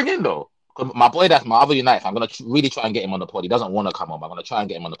who do you bring in though? 'Cause my boy, that's my other United. I'm gonna really try and get him on the pod. He doesn't want to come on, but I'm gonna try and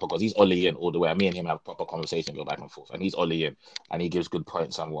get him on the pod because he's Ollie in all the way. Me and him have proper conversation, go back and forth, and he's Ollie in, and he gives good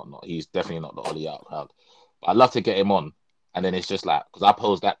points and whatnot. He's definitely not the Ollie out crowd. But I'd love to get him on, and then it's just like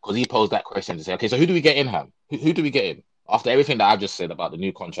because he posed that question to say, okay, so who do we get in, Ham? Who do we get in? After everything that I've just said about the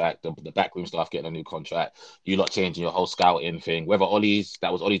new contract, the backroom staff getting a new contract, you lot changing your whole scouting thing, that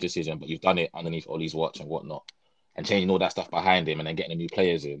was Ollie's decision, but you've done it underneath Ollie's watch and whatnot, and changing all that stuff behind him and then getting the new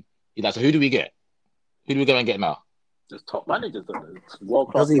players in. He's like, so who do we get? Who do we go and get now? There's top managers. World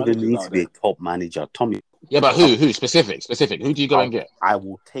It class doesn't even managers need out to be a there. top manager, Tommy. Yeah, but who? Specific. Who do you go and get? I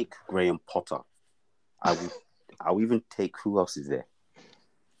will take Graham Potter. I'll even take who else is there?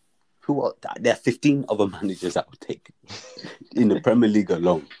 There are 15 other managers I would take in the Premier League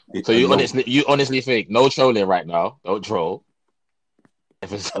alone. So you honestly think no trolling right now? Don't troll.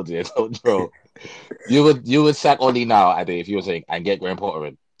 Don't troll. You would sack Ollie now, Ade, if you were saying and get Graham Potter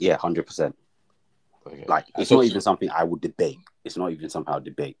in. Yeah, 100%. Okay. Like it's not even something I would debate. It's not even something I would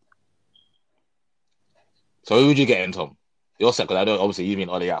debate. So who would you get in, Tom? You're set because I don't. Obviously, you mean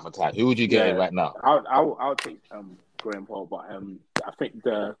Ollie out for time. Who would you get in right now? I'll take Graham Potter, but I think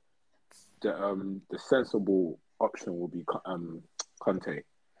the sensible option will be Conte.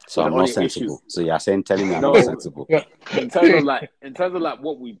 So I'm not sensible. So you're telling me I'm not sensible. In terms of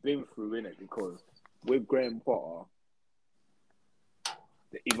what we've been through in it, because with Graham Potter,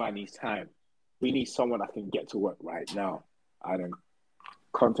 the man needs time. We need someone that can get to work right now. And then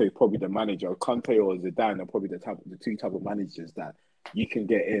Conte is probably the manager. Conte or Zidane are probably the two type of managers that you can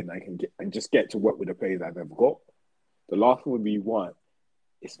get in and just get to work with the players that they've got. The last one we want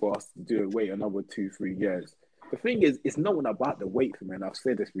is for us to do it, wait another 2-3 years. The thing is, it's not about the wait for me, and I've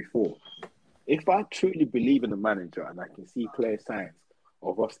said this before. If I truly believe in the manager and I can see clear signs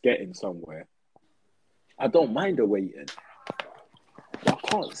of us getting somewhere, I don't mind the waiting. I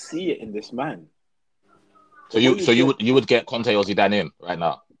can't see it in this man. So you would get Conte or Zidane in right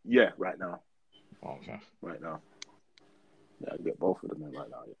now? Yeah, right now. Okay. Right now. Yeah, I'd get both of them in right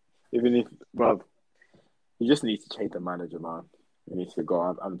now. Yeah. Even if, bro, you just need to change the manager, man. You need to go.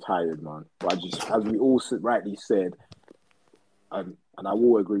 I'm tired, man. But as we all rightly said, and I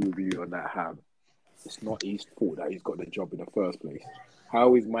will agree with you on that, Ham. It's not his fault that he's got the job in the first place.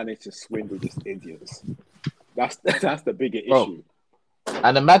 How he's managed to swindle these idiots. That's the bigger issue.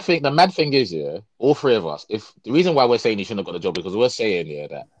 And the mad thing is, yeah, all three of us, if the reason why we're saying he shouldn't have got the job because we're saying, yeah,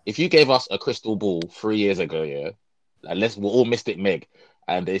 that if you gave us a crystal ball 3 years ago, yeah, like we're all Mystic Meg,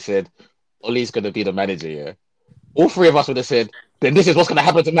 and they said Ollie's gonna be the manager, yeah, all three of us would have said, then this is what's gonna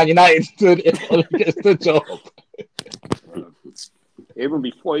happen to Man United if Ollie gets the job. Even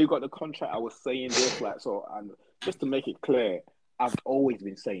before you got the contract, I was saying this, and just to make it clear, I've always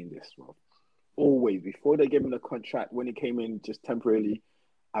been saying this, bro. Always, before they gave him the contract, when he came in just temporarily,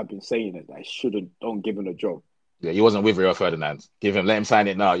 I've been saying it. I don't give him a job. Yeah, you wasn't with Rio Ferdinand. Let him sign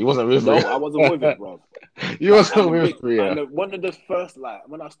it now. You wasn't with Rio. No, I wasn't with it, bro. You wasn't with Rio. And one of the first,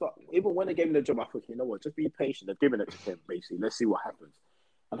 even when they gave him the job, I thought, you know what, just be patient. They're giving it to him, basically. Let's see what happens.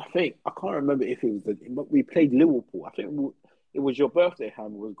 And I can't remember if it was we played Liverpool. I think it was your birthday,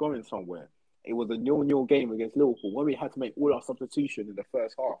 Ham. We was going somewhere. It was a 0-0 game against Liverpool when we had to make all our substitution in the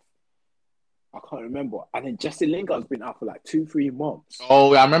first half. I can't remember. And then Jesse Lingard's been out for 2-3 months.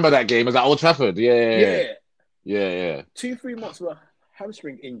 Oh, I remember that game. It was at Old Trafford. Yeah. 2-3 months with a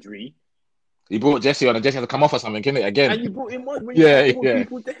hamstring injury. He brought Jesse on and Jesse had to come off or something, couldn't it? Again. And you brought him on when you had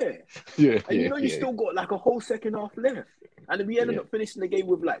people there. Yeah. And you still got a whole second half left. And then we ended up finishing the game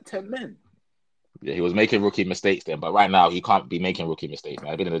with 10 men. Yeah, he was making rookie mistakes then, but right now he can't be making rookie mistakes,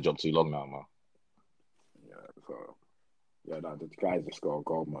 man. I've been in the job too long now, man. The guys just got to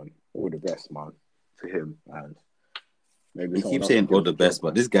go, man. All the best, man, to him. And maybe he keeps saying all the best,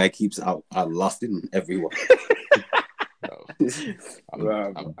 but this guy keeps outlasting everyone. I don't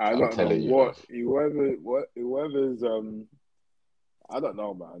know whoever's I don't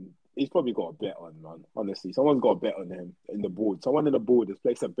know, man. He's probably got a bet on, man. Honestly, someone's got a bet on him in the board. Someone in the board has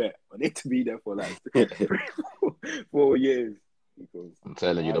placed a bet on it to be there for 4 years. I'm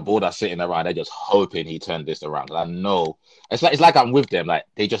telling you, the board are sitting around. They're just hoping he turned this around. I know it's like I'm with them.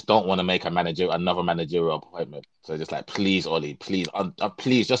 They just don't want to make another managerial appointment. So just please, Ollie, please,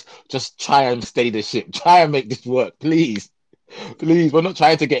 please, just try and stay the ship. Try and make this work, please. Please, we're not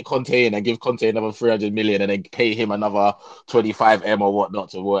trying to get Conte in and give Conte another 300 million and then pay him another 25M or whatnot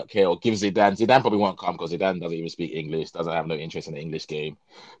to work here, or give Zidane. Zidane probably won't come because Zidane doesn't even speak English, doesn't have no interest in the English game.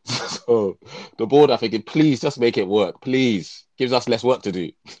 So the board are thinking, please just make it work. Please, gives us less work to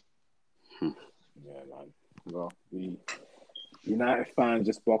do. Well, the United fans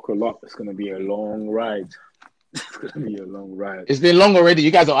just buckle up. It's gonna be a long ride. It's gonna be a long ride. It's been long already.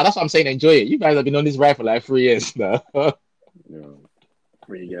 You guys are. That's what I'm saying. Enjoy it. You guys have been on this ride for like 3 years now. You know,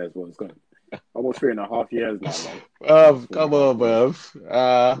 3 years. Well, it's going almost 3.5 years now. Like, Come on, bruv.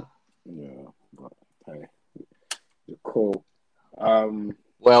 yeah, but hey, cool.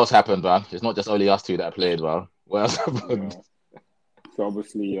 What else happened, man? It's not just only us two that played, man. What else happened? Yeah. So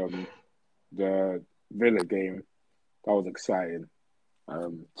obviously, the Villa game that was exciting.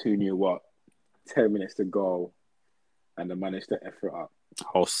 2-0 what? 10 minutes to go, and they managed to effort up.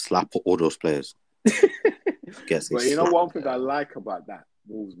 I'll slap all those players. But you know one thing I like about that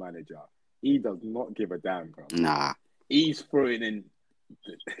Wolves manager, he does not give a damn, bro. Nah, he's throwing in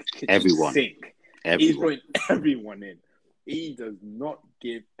everyone. Sink. He's throwing everyone in. He does not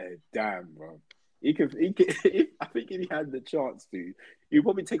give a damn, bro. He can. I think if he had the chance to, he'd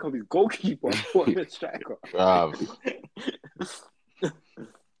probably take off his goalkeeper and put him a striker.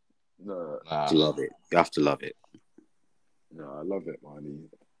 No, you love it. You have to love it. No, I love it, man.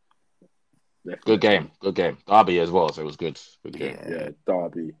 Good game. Derby as well, so it was good. Good game. Yeah,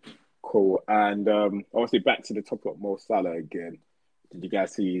 Derby. Cool. And obviously back to the topic of Mo Salah again. Did you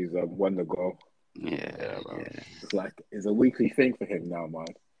guys see his wonder goal? Yeah. It's a weekly thing for him now, man.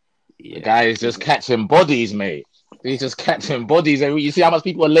 Yeah. The guy is just catching bodies, mate. He's just catching bodies. You see how much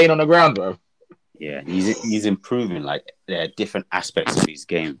people are laying on the ground, bro. Yeah, he's improving like different aspects of his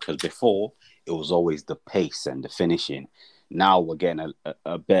game, because before it was always the pace and the finishing. Now we're getting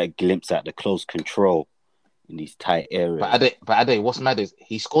a better glimpse at the close control in these tight areas. But Ade, what's mad is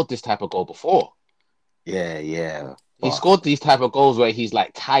he scored this type of goal before. Yeah. He scored these type of goals where he's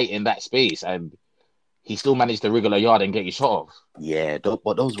like tight in that space and he still managed to wriggle a yard and get his shot off. Yeah,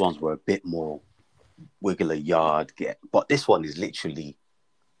 but those ones were a bit more wiggle a yard. But this one is literally...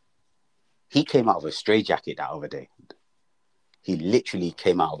 He came out of a straitjacket that other day. He literally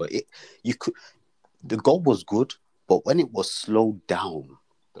came out of it. The goal was good, but when it was slowed down,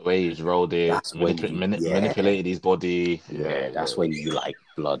 the way he's rolled it, manipulated his body. That's when you like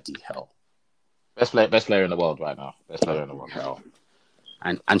bloody hell. Best player in the world right now. Best player in the world. Hell.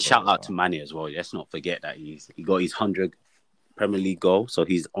 And shout out to Mane as well. Let's not forget that he got his 100th Premier League goal, so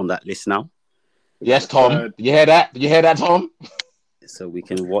he's on that list now. Yes, Tom. You hear that? Did you hear that, Tom? So we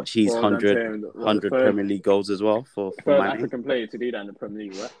can watch his 100 Premier League goals as well for Mane. African player to do that in the Premier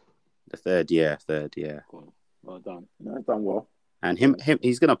League, right? The third, yeah. Cool. Well done. Done well. And him,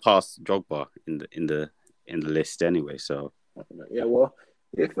 he's gonna pass Drogba in the list anyway. So yeah, well,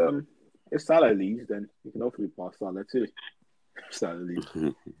 if Salah leaves, then you can hopefully pass Salah too. Salah leaves,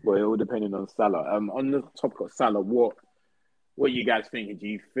 but it all depending on Salah. On the topic of Salah, what you guys think? Do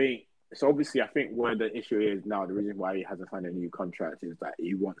you think? So obviously, I think where the issue is now, the reason why he hasn't signed a new contract is that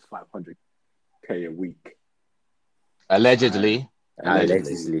he wants 500k a week. Allegedly.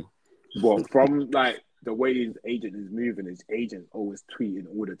 Well, from like the way his agent is moving, his agent's always tweeting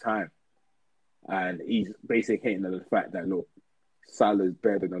all the time, and he's basically hitting the fact that look, Salah's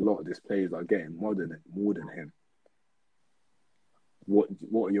better than a lot of these players are getting more than him. What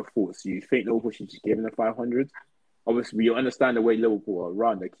are your thoughts? Do you think Liverpool should just give him the 500? Obviously, we understand the way Liverpool are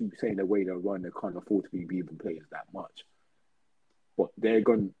run. They keep saying the way they run, they can't afford to be giving players that much. But they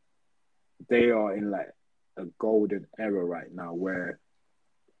are in like a golden era right now where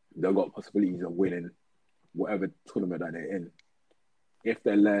they've got possibilities of winning whatever tournament that they're in. If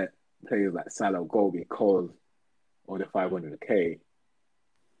they let players like Salah go because of the 500k,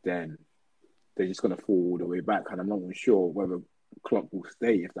 then they're just going to fall all the way back. And I'm not even sure whether Klopp will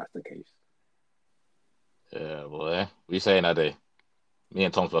stay if that's the case. Yeah, boy. What are you saying, Ade? Me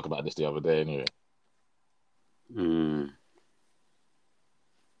and Tom spoke about this the other day anyway.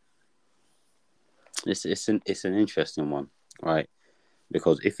 It's an interesting one, right?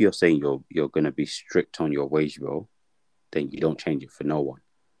 Because if you're saying you're going to be strict on your wage bill, then you don't change it for no one.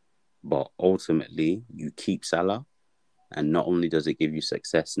 But ultimately, you keep Salah, and not only does it give you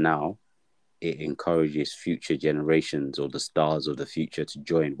success now, it encourages future generations or the stars of the future to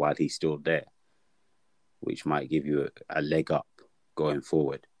join while he's still there, which might give you a leg up going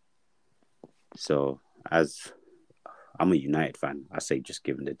forward. So, as I'm a United fan, I say just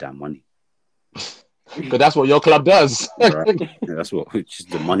give him the damn money. Because that's what your club does. Right. That's what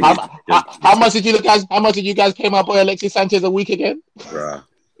the money. How much did you guys pay my boy Alexis Sanchez a week again? Because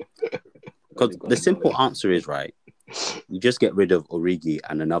the simple answer is right. You just get rid of Origi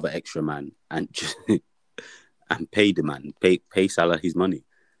and another extra man, and and pay the man, pay Salah his money.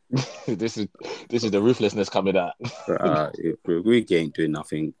 This is the ruthlessness coming out. If Origi ain't doing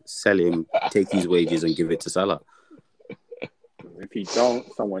nothing, sell him, take his wages, and give it to Salah. If he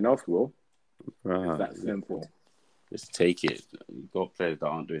don't, someone else will. It's that simple. Just take it. You've got players that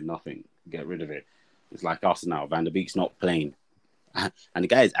aren't doing nothing. Get rid of it. It's like us now. Van der Beek's not playing. And the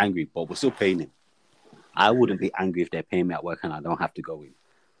guy is angry, but we're still paying him. I wouldn't be angry if they're paying me at work and I don't have to go in.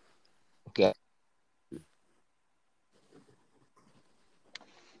 Okay.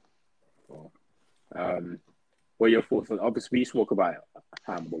 What are your thoughts on? Obviously, we spoke about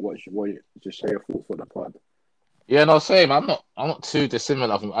Ham, but just share your thoughts for the pod. Yeah, no, same. I'm not too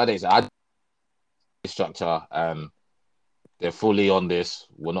dissimilar from others. I structure and they're fully on this.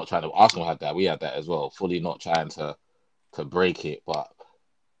 We're not trying to. Arsenal had that. We had that as well. Fully not trying to break it, but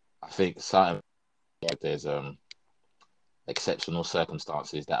I think certain there's exceptional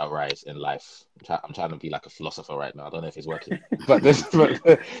circumstances that arise in life. I'm trying to be like a philosopher right now. I don't know if it's working, but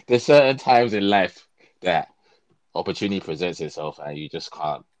there's certain times in life that opportunity presents itself and you just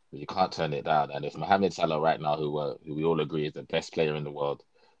can't turn it down. And if Mohamed Salah right now, who we all agree is the best player in the world,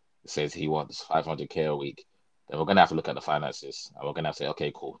 says he wants 500k a week, then we're gonna have to look at the finances and we're gonna have to say,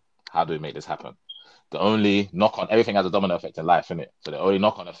 okay, cool. How do we make this happen? The only knock on everything has a domino effect in life, isn't it? So the only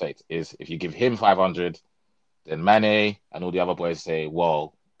knock on effect is if you give him 500, then Mane and all the other boys say,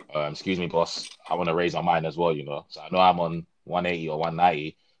 well, excuse me, boss, I want to raise my mind as well, you know. So I know I'm on 180 or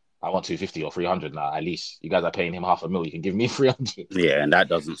 190. I want 250 or 300 now, at least. You guys are paying him $500,000. You can give me 300. Yeah, and that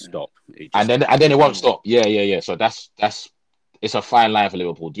doesn't stop. And then it won't stop. Yeah. So that's it's a fine line for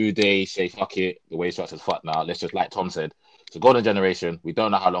Liverpool. Do they say fuck it? The way says fuck now. Let's just, like Tom said, it's a golden generation. We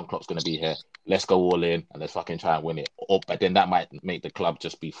don't know how long Klopp's gonna be here. Let's go all in and let's fucking try and win it. But then that might make the club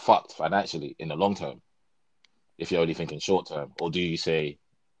just be fucked financially in the long term, if you're only thinking short term. Or do you say,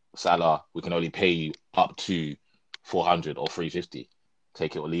 Salah, we can only pay you up to 400 or 350.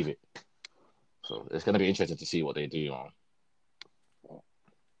 Take it or leave it. So it's going to be interesting to see what they do, man.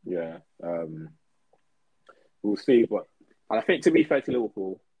 Yeah, we'll see. But I think, to be fair to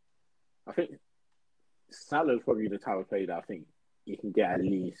Liverpool, I think Salah's probably the type of player that I think you can get at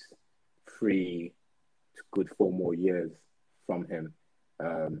least 3 to good 4 more years from him.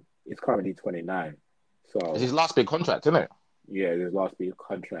 He's currently 29. So it's his last big contract, isn't it? Yeah, his last big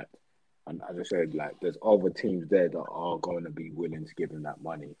contract. And as I said, like, there's other teams there that are going to be willing to give him that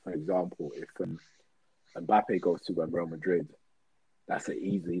money. For example, if Mbappe goes to Real Madrid, that's an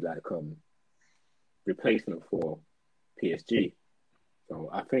easy replacement for PSG. So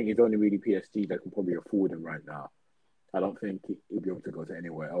I think it's only really PSG that can probably afford him right now. I don't think he'll be able to go to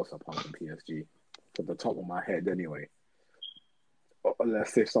anywhere else apart from PSG, from the top of my head anyway.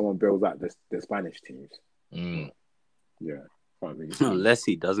 Unless if someone builds out the Spanish teams. Yeah. Unless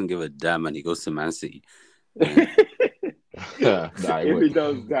he doesn't give a damn and he goes to Man City. If he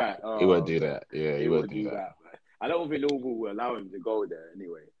does that, he won't do that. Yeah, he won't do that. I don't think Liverpool will allow him to go there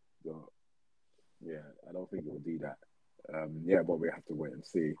anyway. So, yeah, I don't think he'll do that. But we have to wait and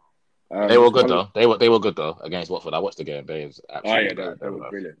see. They were good though. They were good though against Watford. I watched the game. They was absolutely that was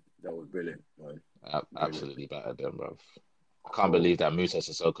brilliant. That was brilliant, man. Absolutely battered them, bro. I can't believe that Musa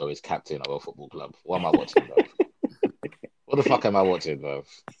Sissoko is captain of a football club. What am I watching, bro? What the fuck am I watching, bro?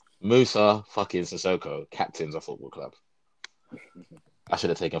 Musa fucking Sissoko, captains of football club. I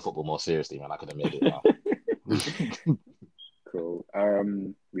should have taken football more seriously, man. I could have made it now. Cool.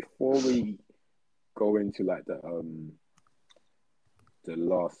 Before we go into the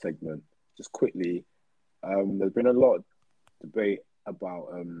last segment, just quickly, there's been a lot of debate about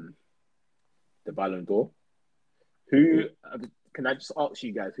the Ballon d'Or. Can I just ask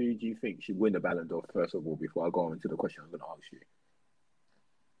you guys, who do you think should win the Ballon d'Or first of all, before I go on to the question I'm going to ask you?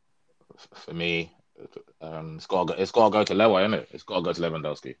 For me, it's got to go to Lewa, isn't it? It's got to go to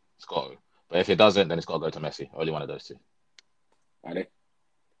Lewandowski. It's got to. But if it doesn't, then it's got to go to Messi. Only one of those two. Are they?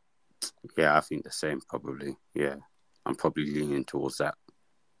 Yeah, I think the same, probably. Yeah, I'm probably leaning towards that.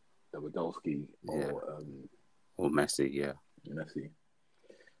 Lewandowski or Messi, yeah. Messi.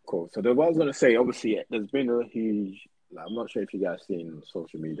 Cool. So what I was going to say, obviously, there's been a huge... I'm not sure if you guys seen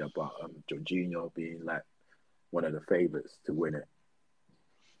social media, but Jorginho being one of the favourites to win it.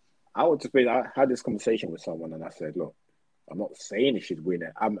 I had this conversation with someone and I said, look, I'm not saying he should win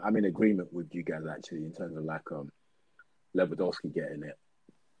it. I'm in agreement with you guys actually in terms of Lewandowski getting it,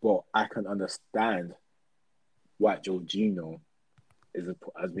 but I can understand why Jorginho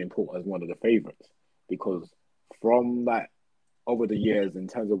has been put as one of the favourites, because from over the years in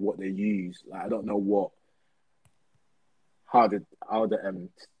terms of what they use, I don't know how they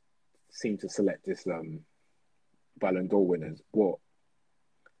seem to select this Ballon d'Or winners, but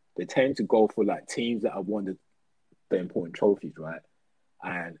they tend to go for teams that have won the important trophies, right?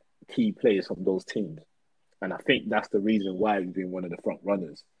 And key players from those teams. And I think that's the reason why he's been one of the front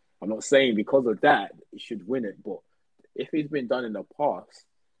runners. I'm not saying because of that he should win it, but if it's been done in the past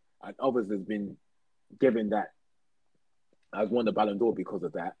and others has been given that has won the Ballon d'Or because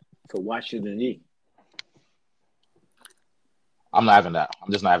of that. So why shouldn't he? I'm not having that.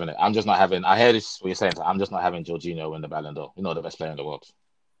 I'm just not having it. I'm just not having. I hear this what you're saying. So I'm just not having Jorginho win the Ballon d'Or. You know, the best player in the world.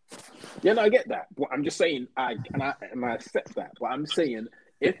 Yeah, no, I get that, but I'm just saying I accept that. But I'm saying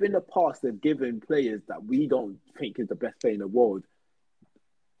if in the past they've given players that we don't think is the best player in the world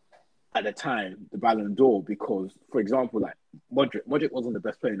at the time the Ballon d'Or, because for example, like Modric wasn't the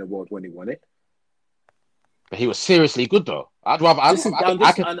best player in the world when he won it. But he was seriously good though. I'd rather. This is I'm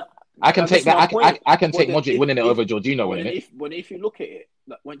just, I can and take this is my that. point. I can But take then Modric winning it over Jorginho winning it. But if you look at it,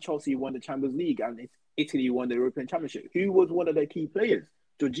 like when Chelsea won the Champions League and Italy won the European Championship, who was one of their key players?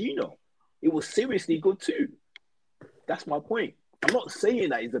 Jorginho. It was seriously good too. That's my point. I'm not saying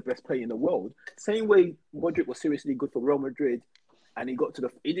that he's the best player in the world. Same way Modric was seriously good for Real Madrid, and he got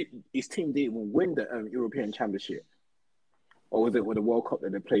to his team didn't even win the European Championship, or was it with the World Cup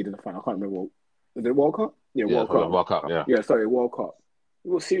that they played in the final? I can't remember. Was it World Cup? Yeah, World Cup. World Cup. Yeah. Yeah, sorry, World Cup. It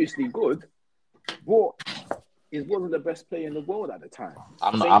was seriously good, but it wasn't the best player in the world at the time.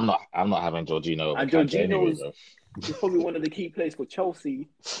 I'm not having Jorginho. And Jorginho is probably one of the key players for Chelsea,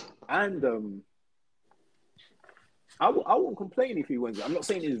 and I won't complain if he wins it. I'm not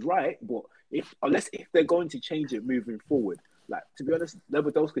saying he's right, but if they're going to change it moving forward, like to be honest,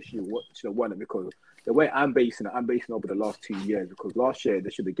 Lewandowski should have won it, because the way I'm basing over the last 2 years, because last year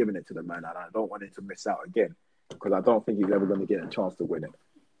they should have given it to the man, and I don't want him to miss out again, because I don't think he's ever going to get a chance to win it.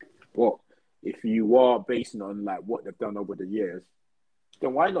 But if you are basing on like what they've done over the years,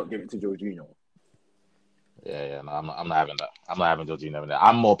 then why not give it to Jorginho? Yeah, no, I'm not having that. I'm not having Jorginho in there.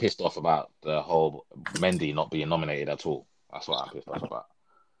 I'm more pissed off about the whole Mendy not being nominated at all. That's what I'm pissed off about.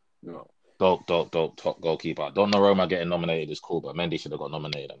 No. Top goalkeeper. Donnarumma getting nominated is cool, but Mendy should have got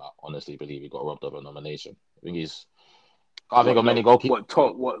nominated, and I honestly believe he got robbed of a nomination. I think can't think of many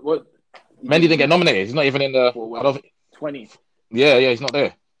goalkeepers. What? Mendy didn't get nominated. He's not even in the. 20. Yeah, he's not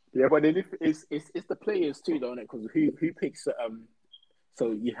there. Yeah, but then it's the players too, don't it? Because who picks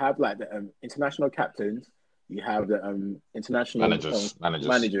so you have like the international captains, you have the international managers,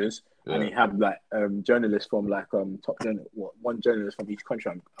 yeah. And you have like journalists from like one journalist from each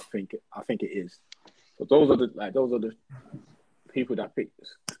country. I think it is. So those are the people that pick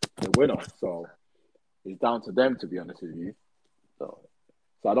the winner. So it's down to them, to be honest with you. So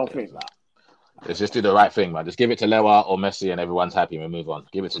I don't think that. Let's just do the right thing, man. Just give it to Lewa or Messi and everyone's happy and we move on.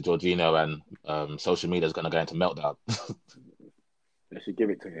 Give it to Jorginho and social media is going to go into meltdown. They should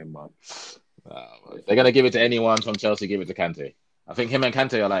give it to him, man. They're going to give it to anyone from Chelsea, give it to Kante. I think him and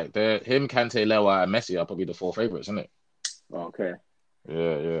Kante are like, Kante, Lewa and Messi are probably the four favourites, isn't it? Okay.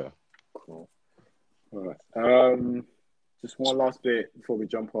 Yeah. Cool. All right. Just one last bit before we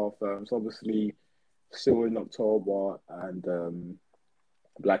jump off. It's obviously still in October and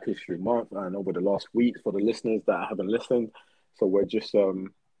Black History Month, and over the last week for the listeners that haven't listened, so we're just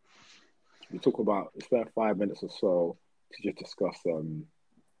we spent 5 minutes or so to just discuss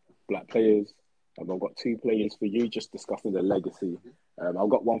black players. I've got 2 players for you, just discussing their legacy. I've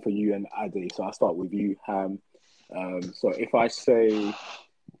got one for you and Ade, so I'll start with you, Ham. So if I say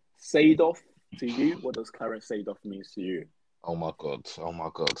Seedorf to you, what does Clarence Seedorf mean to you? Oh my god!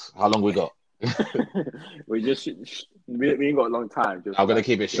 How long we got? we ain't got a long time. I'm gonna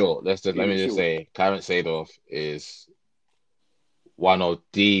keep it short. Let me just say, Clarence Seedorf is one of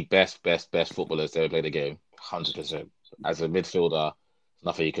the best footballers to ever play the game. 100%. As a midfielder,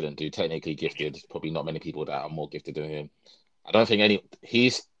 nothing he couldn't do. Technically gifted. Probably not many people that are more gifted than him. I don't think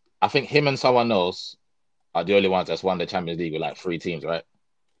I think him and someone else are the only ones that's won the Champions League with like 3 teams, right?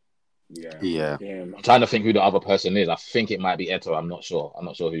 Yeah. I'm trying to think who the other person is. I think it might be Eto'o. I'm not sure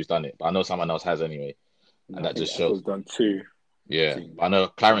who's done it, but I know someone else has anyway. And that just shows. Done 2. Yeah, I know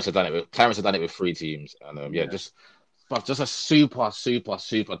Clarence had done it with 3 teams, and just a super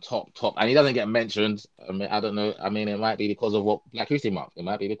top, and he doesn't get mentioned. I mean, I don't know. I mean, it might be because of what Black History Month. It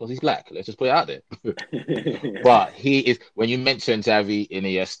might be because he's black. Let's just put it out there. But he is. When you mention Xavi,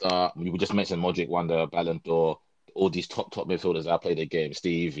 Iniesta, you just mentioned Modric won the Ballon d'Or. All these top midfielders that play the game,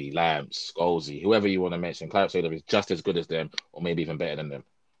 Stevie, Lamps, Scholesy, whoever you want to mention, Clarence Seedorf is just as good as them, or maybe even better than them.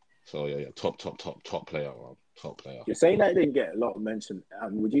 So yeah, top player, top player. You're saying that he didn't get a lot of mention.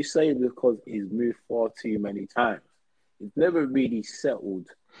 Would you say because he's moved far too many times? He's never really settled.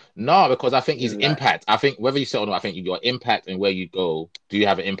 No, because I think his impact. I think whether you settle or not, I think your impact and where you go, do you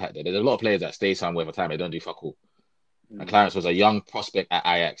have an impact there? There's a lot of players that stay somewhere for time, they don't do fuck all. And Clarence was a young prospect at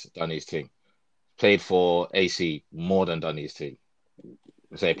Ajax, done his thing. Played for AC, more than done his thing.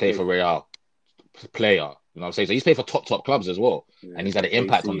 Say played for Real, player. You know what I'm saying? So he's played for top clubs as well, and he's had an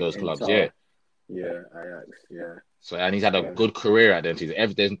impact on those clubs. Yeah. Yeah, Ajax. Yeah. So and he's had a good career at them teams.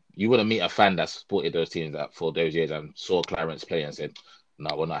 You wouldn't meet a fan that supported those teams for those years and saw Clarence play and said,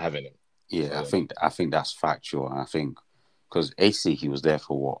 "No, we're not having him." Yeah, So, I think that's factual. And I think because AC, he was there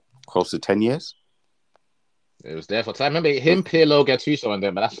for what, close to 10 years. it was there for time. Remember him, Pirlo, Gattuso, and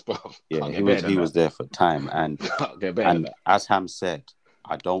them, but that's Yeah, can't get better than he that. was there for time, and Can't get better than that. as Ham said,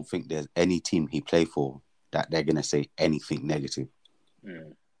 I don't think there's any team he played for that they're gonna say anything negative.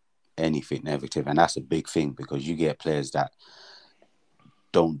 Anything negative, and that's a big thing because you get players that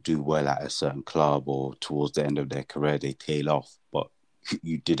don't do well at a certain club or towards the end of their career they tail off, but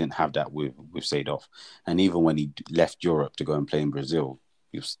you didn't have that with Seedorf. And even when he left Europe to go and play in Brazil,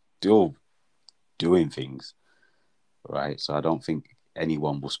 he was still doing things, right? So I don't think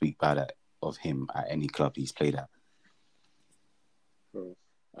anyone will speak bad of him at any club he's played at. Cool.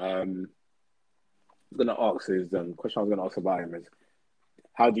 I was gonna ask question I was gonna ask about him is,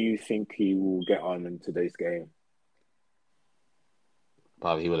 how do you think he will get on in today's game?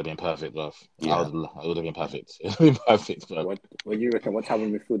 Probably he would have been perfect, bro. Yeah. I would have been perfect. It would have been perfect, bro. What do you reckon? What type of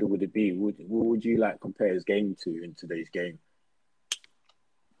midfielder would it be? What would you like compare his game to in today's game?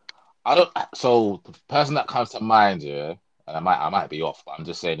 So the person that comes to mind, yeah, and I might be off, but I'm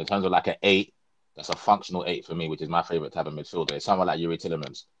just saying in terms of like an 8, that's a functional 8 for me, which is my favorite type of midfielder. It's someone like Yuri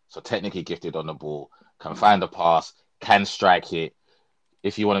Tillemans. So technically gifted on the ball, can find the pass, can strike it.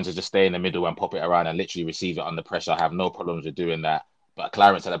 If you wanted to just stay in the middle and pop it around and literally receive it under pressure, I have no problems with doing that. But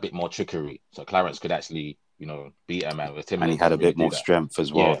Clarence had a bit more trickery, so Clarence could actually, beat a man with Tillemans. And he had a bit more strength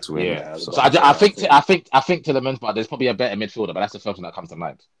as well to him. Yeah. So I think Tillemans, but there's probably a better midfielder. But that's the first one that comes to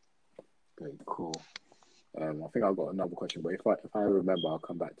mind. Okay, cool. I think I've got another question, but if I remember, I'll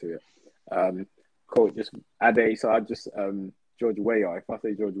come back to it. Cool. Just Ade. So I just George Weah. If I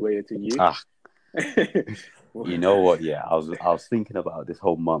say George Weah to you, you know what? Yeah, I was thinking about this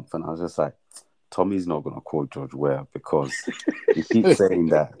whole month, and I was just like, Tommy's not gonna call George Weah because he keeps saying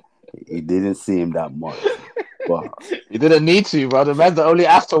that he didn't see him that much, but he didn't need to, bro. The man's only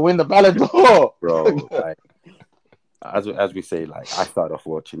asked to win the Ballon d'Or, bro. Like, as we say, like I started off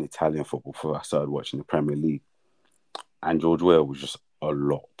watching Italian football before I started watching the Premier League, and George Weah was just a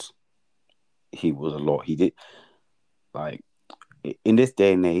lot. He was a lot. He did like. In this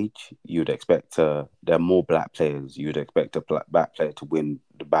day and age, you'd expect there are more black players. You'd expect a black player to win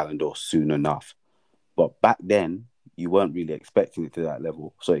the Ballon d'Or soon enough. But back then, you weren't really expecting it to that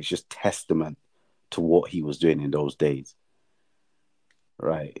level. So it's just testament to what he was doing in those days.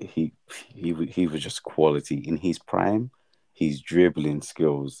 Right? He was just quality. In his prime, his dribbling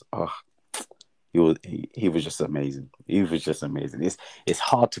skills, he was just amazing. He was just amazing. It's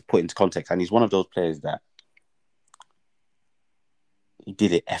hard to put into context. And he's one of those players that he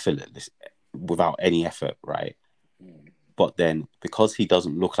did it effortless, without any effort, right? But then, because he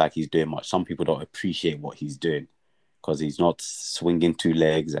doesn't look like he's doing much, some people don't appreciate what he's doing because he's not swinging 2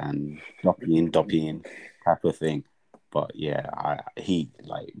 legs and dopping in type of thing. But yeah,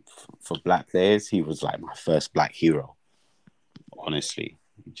 for black players, he was like my first black hero. Honestly,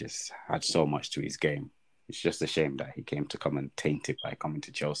 he just had so much to his game. It's just a shame that he came to come and taint it by coming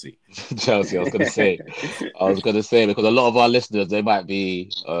to Chelsea. I was gonna say, because a lot of our listeners, they might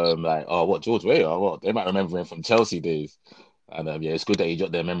be like, oh, what, George Weah? What? They might remember him from Chelsea days. And it's good that you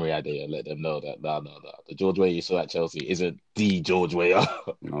jot their memory idea and let them know that no, the George Weah you saw at Chelsea isn't the George Weah.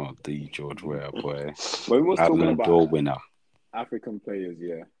 No, the George Weah, boy. When we was talking Ballon d'Or about winner. African players,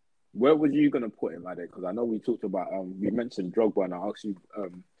 yeah, where was you gonna put him at it? Because I know we talked about we mentioned Drogba, and I asked you,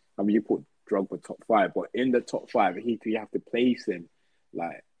 you put Drogba top 5, but in the top 5, if you have to place him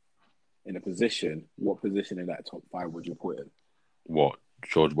like in a position, what position in that top 5 would you put him? What,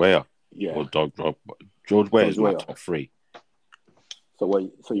 George Weah? Yeah, or Drogba? George Weah is my top 3. So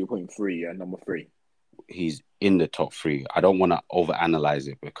you're putting 3, number 3. He's in the top 3. I don't want to overanalyze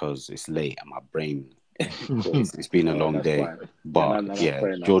it because it's late and my brain. It's been a long day, fine. But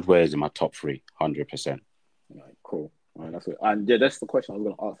George Weah is in my top 3, 100%. Right, cool. All right, that's it. And yeah, that's the question I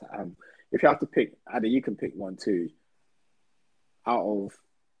was going to ask. If you have to pick, either you can pick one too. Out of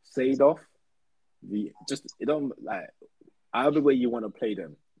Seedorf, it don't like either way you want to play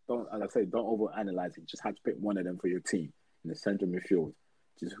them. Don't, as I say, don't overanalyze it. Just have to pick one of them for your team in the central midfield.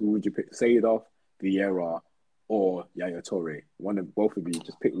 Just who would you pick? Seedorf, Vieira, or Yaya Toure? Both of you.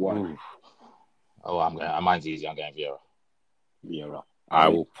 Just pick one. Ooh. Oh, mine's easy. I'm going Vieira. I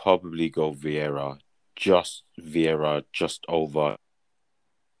will probably go Vieira. Just over.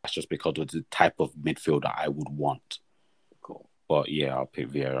 That's just because of the type of midfielder I would want. Cool. But yeah, I'll pick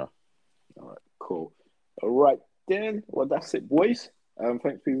Vieira. All right, cool. All right, then. Well, that's it, boys.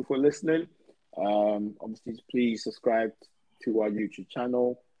 Thanks, people, for listening. Obviously, please subscribe to our YouTube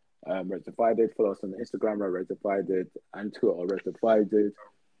channel. Rectified. Follow us on Instagram at Rectified and Twitter Rectified.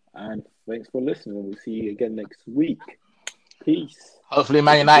 And thanks for listening. We'll see you again next week. Peace. Hopefully,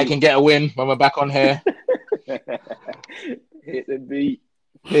 Man United can get a win when we're back on here. Hit the beat.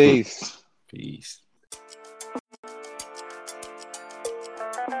 Peace. Peace.